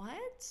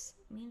What?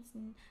 means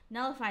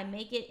nullify.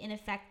 Make it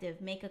ineffective.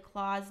 Make a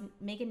clause.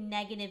 Make a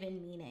negative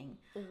in meaning.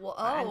 Whoa,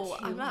 I'm I'm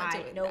too not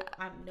high. doing Nope.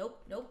 that.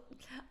 Nope.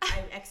 I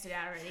exited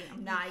out already.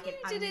 I'm not.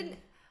 You didn't.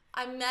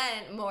 I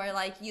meant more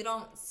like you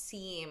don't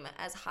seem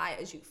as high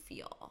as you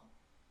feel,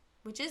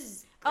 which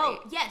is great. Oh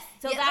yes.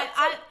 So Yeah,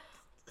 that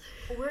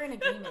we're in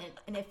agreement,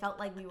 and it felt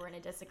like we were in a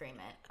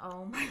disagreement.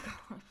 Oh my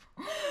god.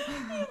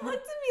 He looked at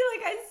me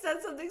like I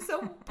said something so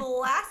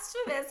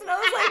blasphemous, and I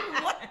was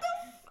like, "What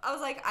the?" I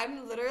was like,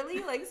 "I'm literally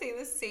like saying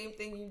the same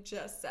thing you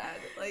just said."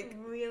 Like,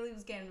 really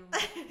was getting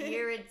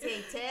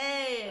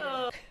irritated.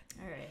 Oh.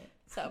 All right.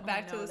 So Oh,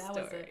 back no, to the that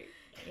was story.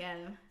 Yeah.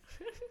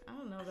 I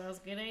don't know. That was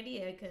a good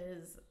idea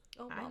because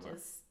Oh, I mama.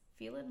 just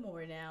feel it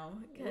more now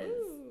because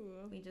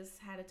Ooh. we just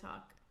had a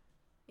talk.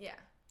 Yeah,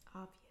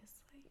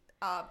 Obviously.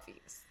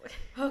 obviously.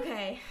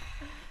 Okay.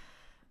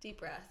 Deep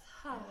breath.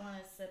 I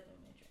want to sip of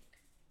my drink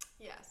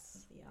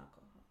Yes. of the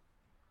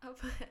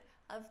alcohol.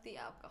 Of the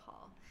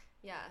alcohol.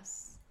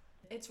 Yes.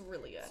 It's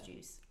really It's good.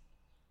 juice,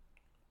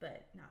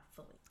 but not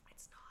fully.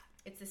 It's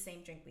not. It's the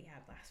same drink we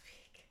had last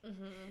week.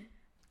 Mm-hmm.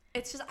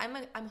 It's just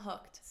I'm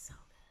hooked. So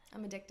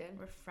I'm addicted.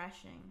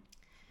 refreshing.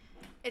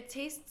 It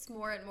tastes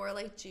more and more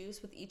like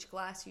juice with each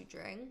glass you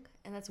drink,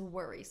 and that's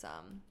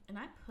worrisome. And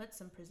I put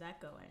some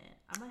prosecco in it.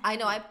 I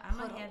know, I'm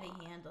put a a heavy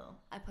lot. handle.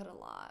 I put a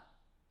lot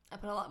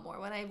more.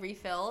 When I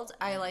refilled,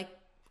 I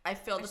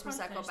filled the just wanna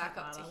prosecco finish back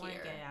the up to bottle. I want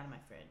here. to get it out of my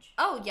fridge.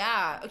 Oh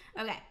yeah.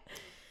 Okay.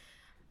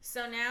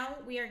 So now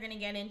we are going to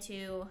get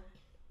into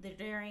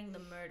during the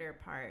murder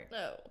part,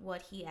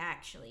 what he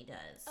actually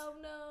does. Oh,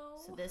 no.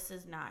 So this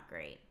is not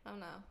great. Oh,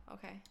 no.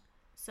 Okay.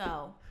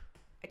 So,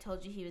 I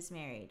told you he was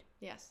married.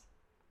 Yes.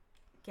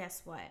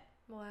 Guess what?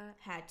 What?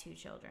 Had 2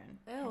 children.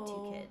 Ew. Had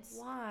 2 kids.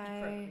 Why?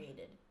 He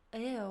procreated.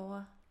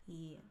 Ew.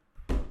 He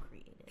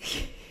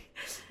procreated.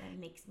 That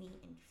makes me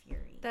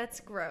infuriated. That's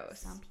gross.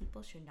 Some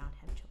people should not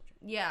have children.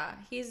 Yeah,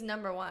 he's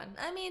number 1.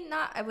 I mean,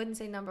 I wouldn't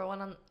say number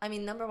 1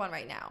 number 1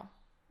 right now.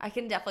 I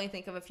can definitely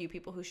think of a few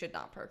people who should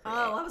not procreate.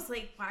 Oh, I was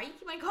like, why you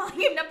keep on calling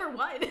him number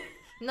 1?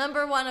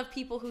 Number 1 of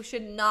people who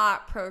should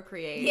not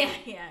procreate. Yeah.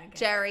 Okay.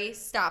 Jerry,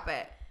 stop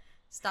it.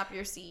 Stop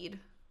your seed.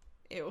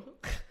 Ew.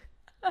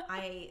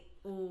 I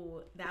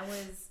didn't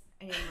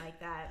like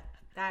that.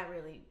 That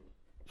really...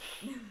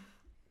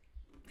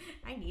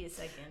 I need a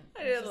second.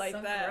 I didn't like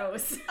that.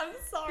 Gross. I'm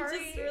sorry.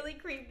 It just really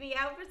creeped me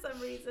out for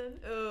some reason.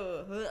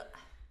 Ugh.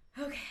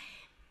 Okay.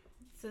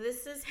 So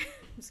this is...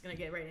 I'm just going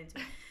to get right into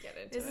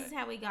it. This is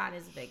how he got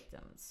his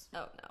victims.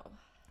 Oh, no.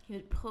 He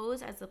would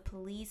pose as a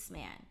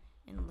policeman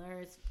and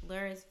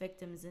lure his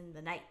victims in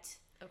the night.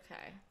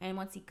 Okay. And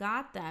once he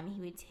got them, he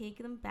would take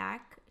them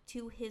back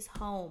to his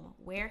home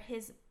where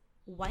his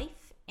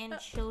wife and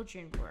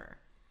children were.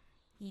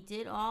 He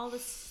did all the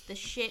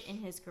shit in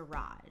his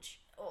garage.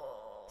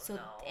 Oh, so,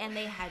 no. And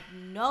they had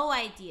no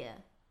idea,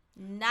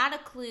 not a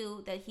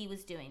clue that he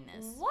was doing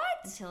this. What?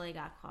 Until they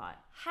got caught.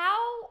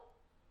 How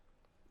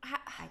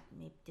I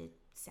maybe did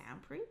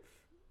soundproof,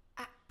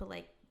 but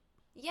like,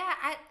 yeah.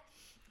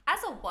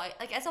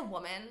 As a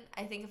woman,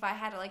 I think if I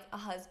had like a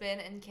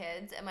husband and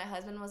kids, and my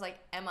husband was like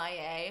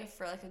MIA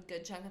for like a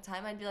good chunk of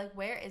time, I'd be like,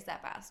 where is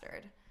that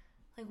bastard?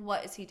 Like,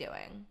 what is he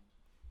doing?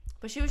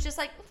 But she was just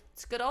like,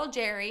 it's good old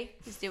Jerry.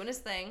 He's doing his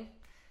thing.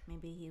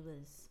 Maybe he's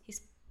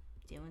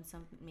doing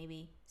something.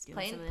 Maybe doing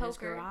playing something poker. In his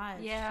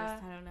garage. Yeah,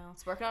 Just, I don't know.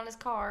 He's working on his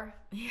car.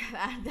 Yeah,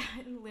 that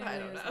literally I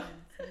don't was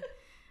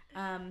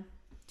know.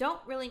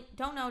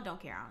 Don't know, don't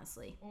care,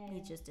 honestly.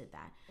 He just did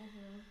that.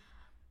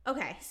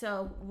 Okay,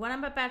 so what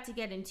I'm about to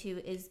get into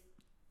is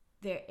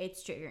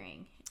it's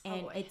triggering.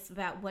 And it's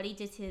about what he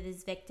did to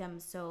his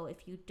victims. So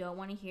if you don't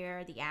want to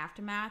hear the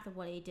aftermath of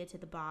what he did to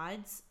the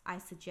Bods, I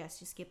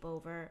suggest you skip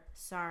over.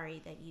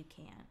 Sorry that you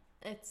can't.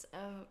 It's,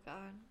 oh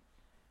God.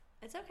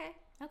 It's okay.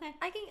 Okay.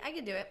 I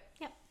can do it.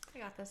 Yep. I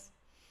got this.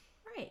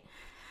 Right.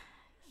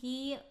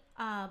 He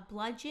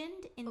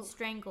bludgeoned and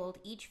strangled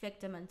each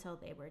victim until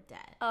they were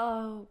dead.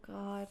 Oh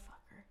God.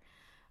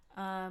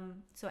 Fucker.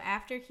 So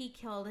after he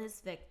killed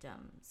his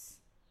victims,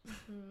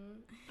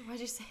 why'd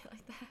you say it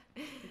like that?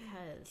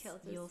 because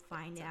you'll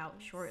find out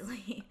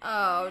shortly.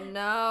 Oh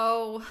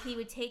no. He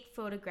would take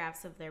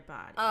photographs of their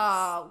bodies.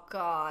 Oh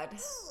God.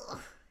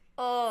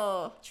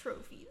 Oh.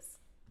 Trophies.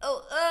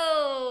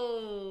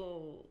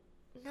 Oh.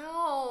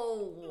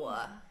 No.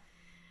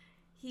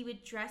 He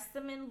would dress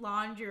them in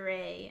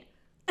lingerie.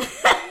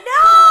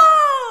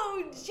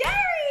 No,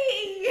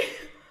 Jerry.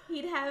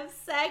 He'd have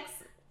sex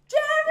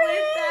Jerry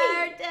with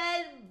their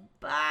dead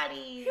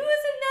bodies. He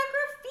was a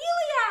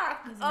necrophiliac.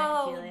 He's a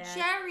Oh, necrophiliac.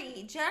 Jerry,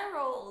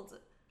 Gerald,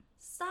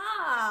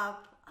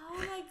 stop. Oh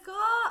my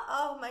God.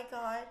 Oh my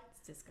God.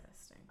 It's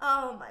disgusting.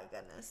 Oh my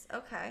goodness.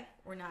 Okay.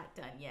 We're not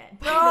done yet.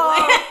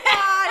 Oh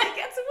God, it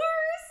gets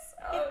worse.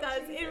 Oh, It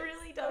does. Jesus. It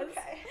really does.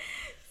 Okay.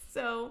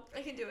 So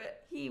I can do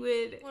it. he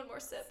would... One more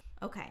sip.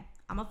 Okay,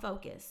 I'm going to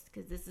focus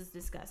because this is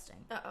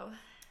disgusting. Uh-oh.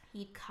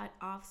 He'd cut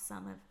off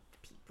some of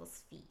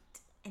people's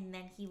feet, and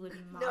then he would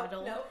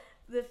model No.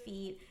 the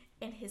feet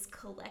in his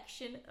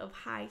collection of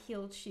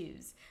high-heeled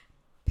shoes,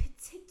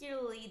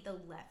 particularly the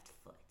left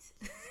foot.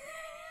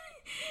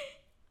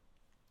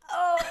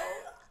 Oh.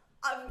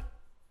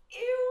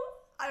 Ew.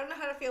 I don't know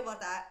how to feel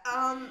about that.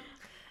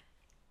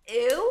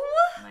 Ew.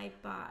 My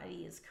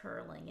body is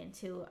curling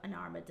into an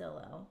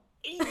armadillo.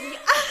 Literally.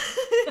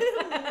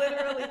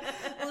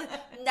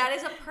 That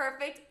is a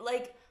perfect,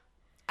 like,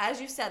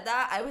 as you said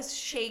that, I was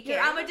shaking.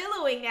 You're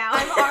armadilloing now.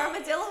 I'm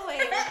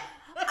armadilloing.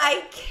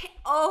 I can't.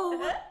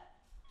 Oh.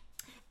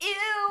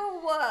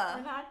 Ew.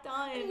 We're not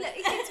done.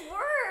 It gets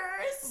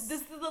worse.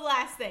 This is the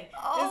last thing.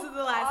 Oh, this is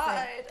the last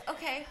God. thing.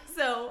 Okay.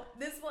 So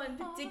this one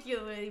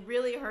particularly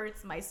really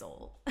hurts my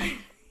soul.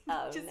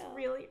 Oh, Just no.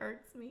 really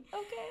hurts me.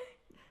 Okay.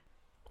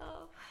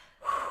 Oh.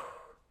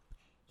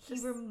 He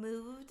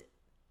removed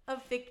a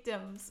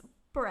victim's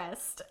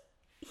breast.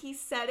 He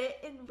set it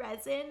in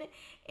resin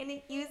and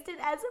it used it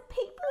as a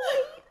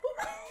paperweight.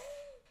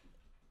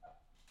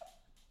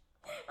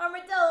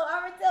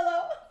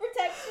 Armadillo,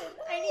 protection.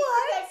 I need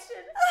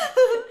protection.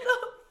 The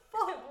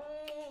fuck?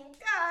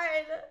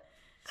 God.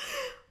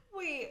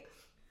 Wait.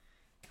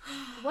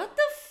 What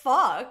the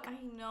fuck? I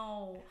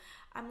know.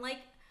 I'm like,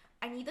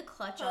 I need to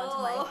clutch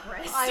onto my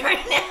breast I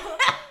right know.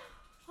 now.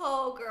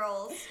 Oh,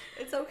 girls.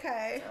 It's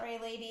okay. Sorry,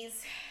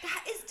 ladies.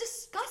 That is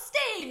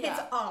disgusting. It's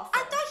awful.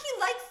 I thought he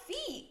liked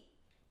feet.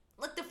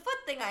 Like the foot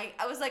thing, I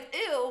was like,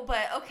 ew,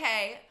 but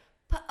okay.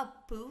 But a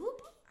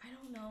boob? I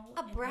don't know.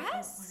 A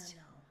breast? I don't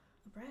know.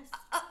 A breast?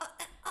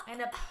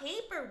 and a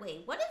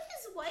paperweight. What if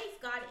his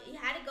wife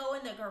had to go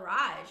in the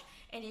garage,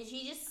 and did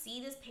she just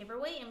see this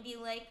paperweight and be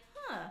like,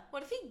 huh?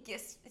 What if he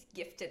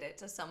gifted it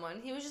to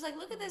someone? He was just like,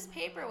 look at this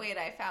paperweight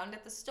I found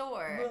at the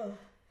store. Ugh.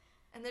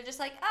 And they're just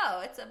like,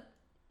 oh,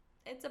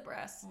 it's a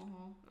breast.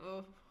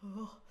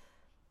 Mm-hmm.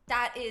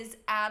 That is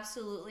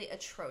absolutely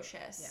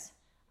atrocious.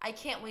 Yeah. I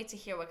can't wait to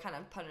hear what kind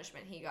of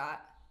punishment he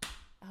got.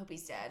 I hope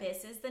he's dead.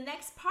 This is the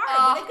next part.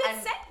 Oh, What a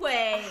good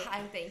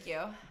segue. Thank you.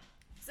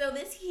 So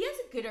he has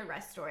a good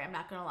arrest story. I'm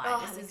not gonna lie.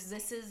 Oh,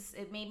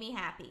 It made me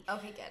happy.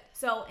 Okay, good.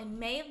 So in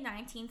May of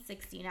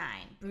 1969,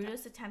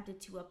 Brutus attempted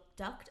to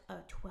abduct a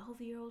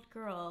 12-year-old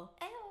girl.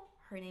 Ew.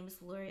 Her name is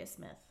Gloria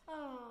Smith.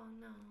 Oh,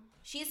 no.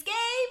 She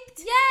escaped!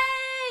 Yay!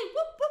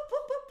 Whoop, whoop,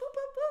 whoop, whoop, whoop,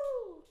 whoop,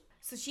 whoop.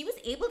 So she was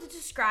able to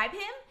describe him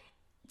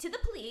to the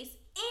police,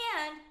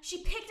 and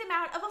she picked him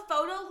out of a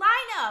photo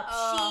lineup.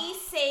 Oh. She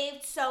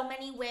saved so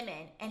many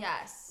women. And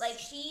Yes. like,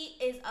 she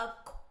is a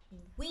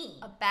queen.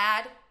 A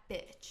bad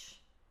bitch.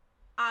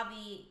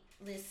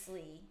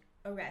 Obviously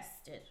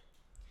arrested.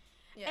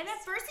 Yes. And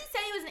at first he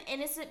said he was an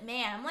innocent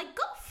man. I'm like,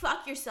 go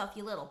fuck yourself,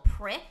 you little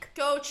prick.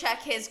 Go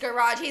check his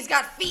garage. He's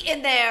got feet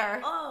in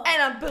there. Oh.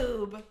 And a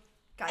boob.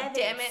 God Evidence.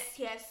 damn it.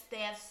 Yes, they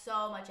have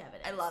so much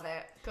evidence. I love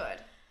it. Good.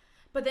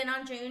 But then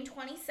on June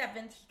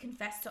 27th, he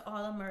confessed to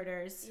all the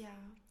murders, Yeah.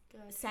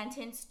 Good.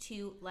 sentenced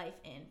to life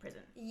in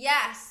prison.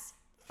 Yes.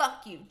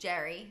 Fuck you,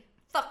 Jerry.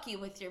 Fuck you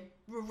with your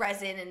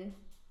resin and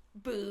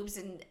boobs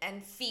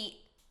and feet,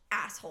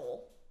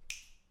 asshole.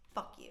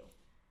 Fuck you.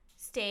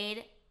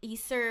 He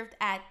served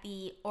at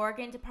the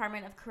Oregon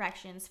Department of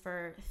Corrections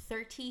for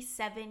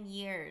 37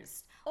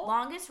 years. Oh.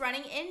 Longest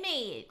running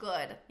inmate.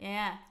 Good.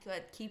 Yeah.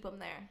 Good. Keep him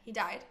there. He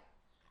died.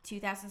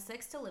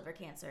 2006 to liver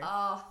cancer.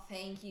 Oh,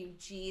 thank you,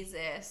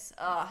 Jesus.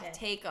 Oh, Okay.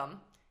 take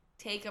him.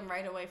 Take him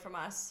right away from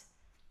us.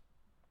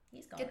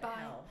 He's going Goodbye. to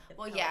hell. if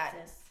Well, hell yeah.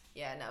 exists.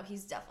 Yeah, no,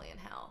 he's definitely in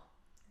hell.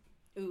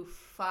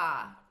 Oof.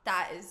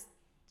 That is...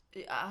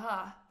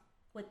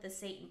 With the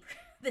Satan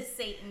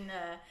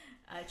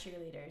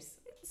cheerleaders.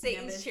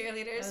 Satan's Remember?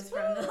 cheerleaders. That was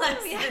from the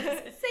last yeah.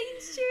 episode.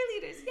 Satan's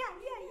cheerleaders.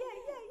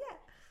 Yeah.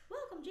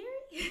 Welcome,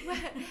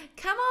 Jerry.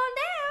 Come on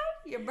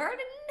down. You're burning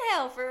in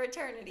hell for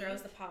eternity.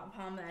 Throws the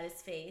pom-pom at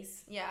his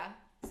face. Yeah.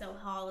 So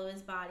hollow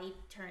his body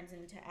turns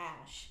into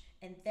ash.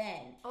 And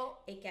then Oh,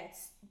 it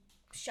gets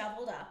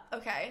shoveled up.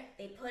 okay.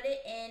 They put it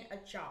in a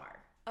jar.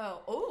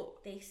 Oh.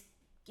 They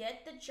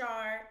get the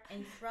jar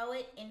and throw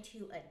it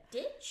into a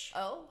ditch.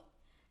 Oh.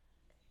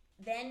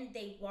 Then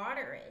they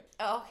water it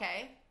Oh,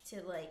 okay.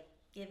 to like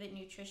give it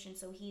nutrition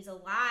so he's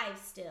alive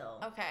still.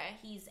 Okay.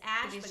 He's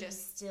ash, But he's but just-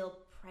 he's still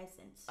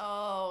present.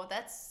 Oh,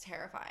 that's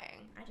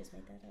terrifying. I just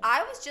made that up.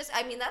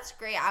 That's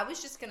great. I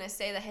was just going to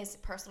say that his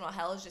personal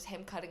hell is just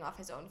him cutting off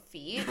his own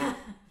feet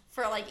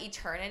for like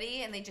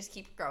eternity and they just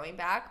keep growing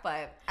back.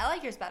 But I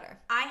like yours better.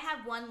 I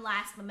have one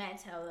last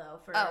memento though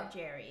for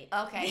Jerry.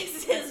 Okay.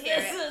 This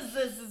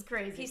is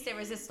crazy. Piece de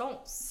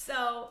resistance.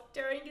 So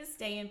during his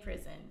stay in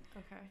prison,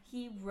 Okay.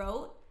 he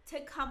wrote to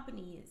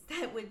companies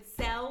that would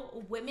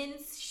sell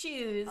women's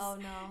shoes Oh,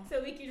 no.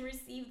 so we could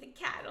receive the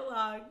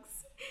catalogs.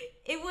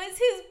 It was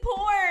his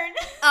porn.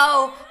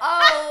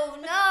 Oh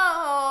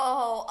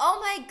no. Oh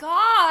my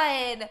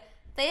God.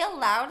 They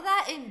allowed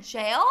that in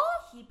jail?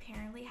 He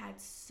apparently had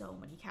so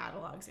many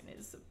catalogs in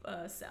his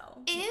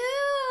cell. Ew.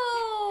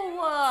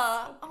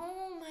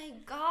 Oh my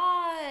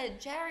God.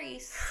 Jerry,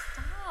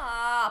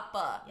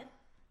 stop. Yep.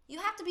 You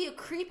have to be a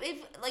creep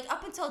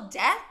up until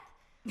death?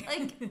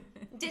 Like,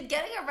 did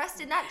getting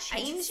arrested not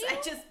change you? I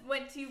just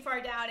went too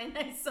far down and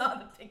I saw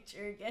the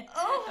picture again.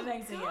 Oh, of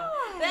Mexico.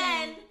 God.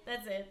 Then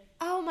that's it.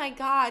 Oh my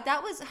God,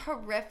 that was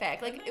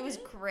horrific. Like, it was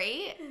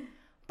great,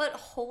 but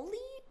holy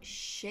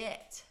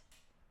shit.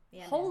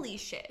 Yeah, Holy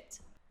shit.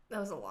 That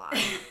was a lot.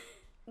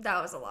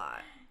 That was a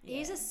lot. Yeah.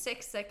 He's a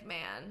sick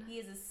man. He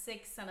is a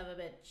sick son of a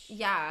bitch.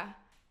 Yeah.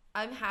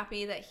 I'm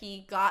happy that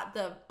he got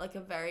a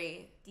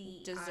very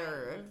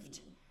deserved,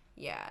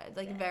 Yeah.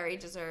 very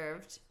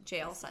deserved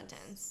jail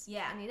sentence.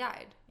 Yeah. And he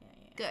died. Yeah.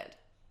 Good.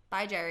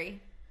 Bye,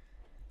 Jerry.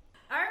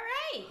 All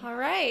right. All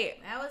right.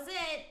 That was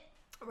it.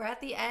 We're at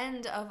the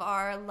end of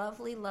our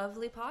lovely,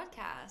 lovely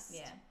podcast.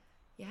 Yeah.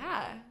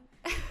 Yeah.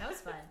 That was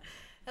fun.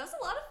 That was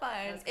a lot of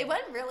fun. was good. It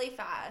went really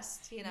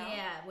fast, you know?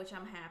 Yeah, which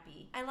I'm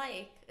happy. I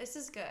like. This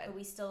is good. But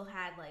we still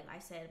had, I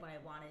said what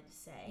I wanted to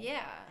say.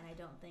 Yeah. And I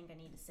don't think I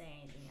need to say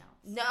anything else.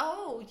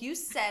 No, you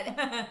said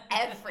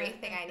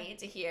everything I need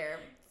to hear.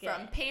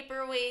 From Good.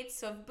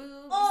 paperweights of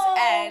boobs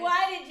Oh,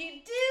 why did you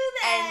do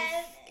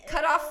that? and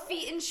cut off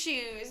feet and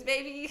shoes,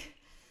 baby.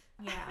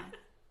 Yeah.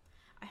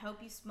 I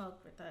hope you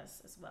smoke with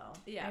us as well.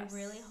 Yes. I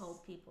really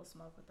hope people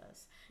smoke with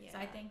us. So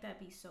I Yeah. think that'd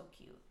be so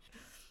cute.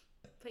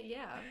 But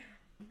yeah.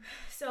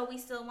 So we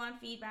still want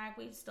feedback.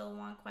 We still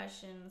want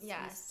questions.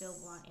 Yes. We still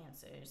want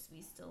answers.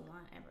 We still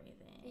want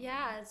everything.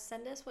 Yeah,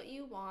 send us what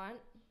you want.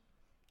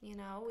 You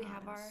know, we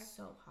have I'm our...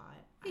 so hot.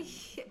 I'm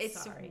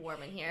It's sorry.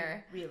 warm in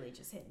here. It really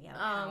just hit me out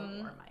how Um,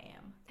 warm I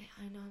am.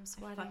 I know, I'm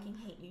sweating. I fucking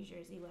hate New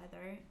Jersey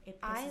weather. It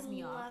I pisses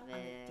me off love on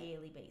it. a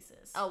daily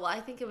basis. Oh, well,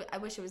 I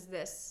wish it was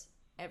this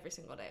every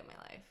single day of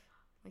my life.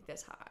 Like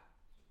this hot.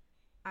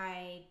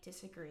 I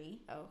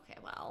disagree. Okay,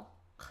 well.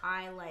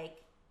 I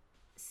like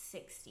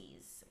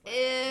 60s.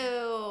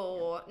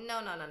 Ew.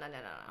 No.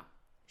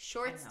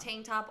 Shorts, I know.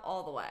 tank top,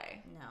 all the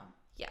way. No,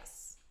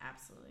 Yes.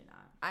 absolutely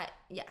not.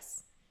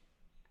 Yes.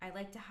 I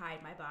like to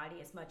hide my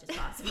body as much as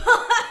possible.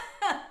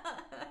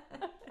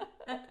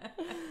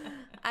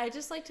 I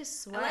just like to I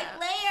sweat. like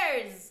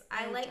layers.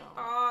 I I like don't.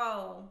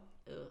 oh,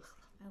 Ugh.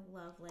 I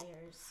love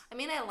layers. I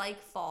mean, I like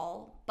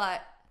fall,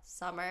 but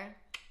summer,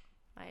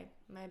 my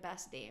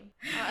bestie.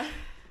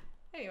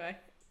 Anyway.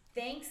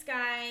 Thanks,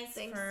 guys,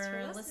 Thanks for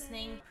for listening.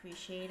 listening.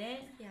 Appreciate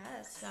it.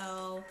 Yes.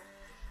 So,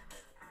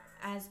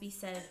 as we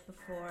said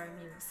before,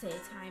 maybe we'll say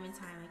it time and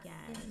time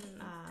again.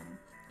 Mhm.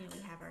 You know,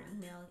 we have our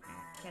email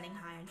at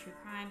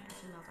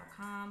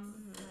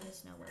gettinghighonTrueCrime@gmail.com. Let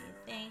us know what you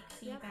think.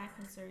 Feedback,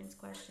 concerns,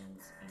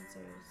 questions,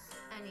 answers,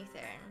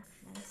 Anything.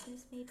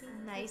 niceness, maybe.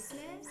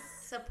 Niceness,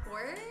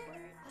 support.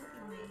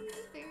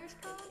 Fingers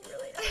crossed.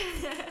 Really.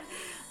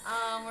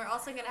 We're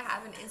also gonna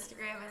have an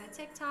Instagram and a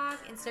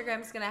TikTok.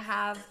 Instagram's gonna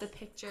have the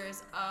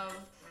pictures of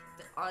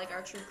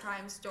our true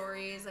crime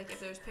stories. Like if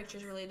there's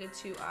pictures related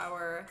to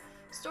our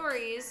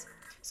stories,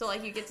 so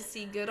like you get to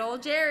see good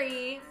old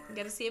Jerry. You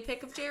get to see a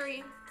pic of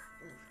Jerry.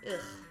 Ugh.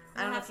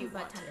 I don't know if you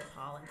want to. Tender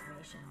Paul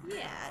information. On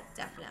Yeah,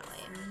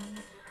 definitely.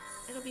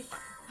 It'll be fun.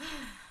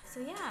 So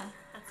yeah,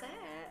 That's it.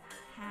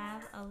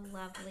 have a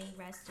lovely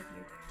rest of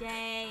your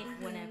day.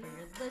 Whenever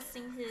you're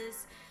listening to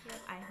this, Yep.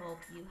 I hope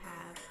you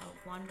have a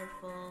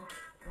wonderful,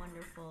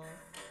 wonderful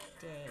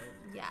day. I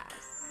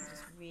Yes.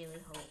 just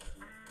really hope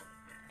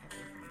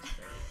everything's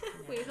great.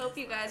 and We hope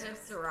you everything's guys are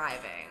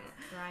thriving.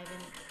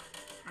 thriving.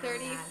 on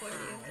 30, that 40,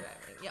 and high.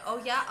 thriving. Yeah.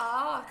 Oh, yeah.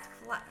 Oh,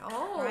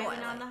 oh.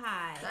 Thriving I on the like-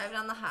 high. Thriving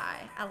on the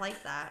high. I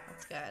like that.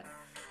 That's good.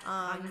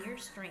 On your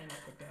strain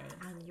of the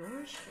day. on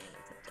your stream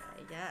of the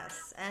day.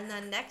 Yes. And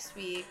then next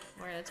week,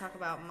 we're going to talk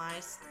about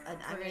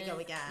I'm going to go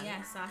again.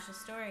 Yeah, Sasha's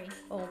story.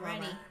 Oh, I'm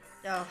ready. mama.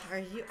 Oh, are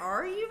you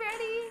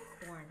ready?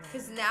 Born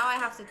Because ready. now I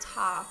have to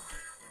top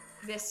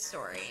this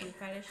story. True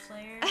Fetish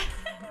Slayer.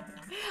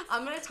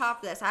 I'm going to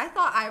top this. I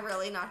thought I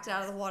really knocked it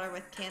out of the water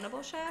with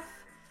Cannibal Chef.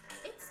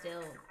 It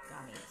still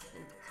got me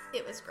spooked.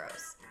 It was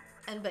gross.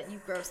 But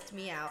you grossed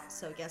me out,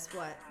 so guess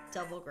what?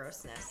 Double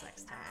grossness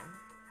next time.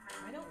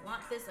 I don't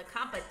want this a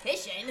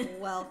competition.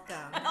 Welcome.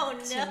 Oh,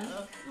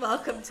 no.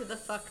 Welcome to the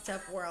fucked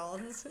up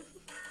world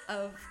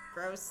of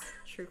gross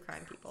true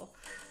crime people.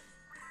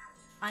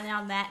 And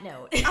on that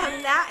note,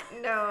 On that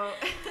note,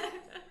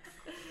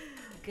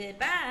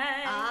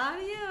 goodbye.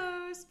 adios.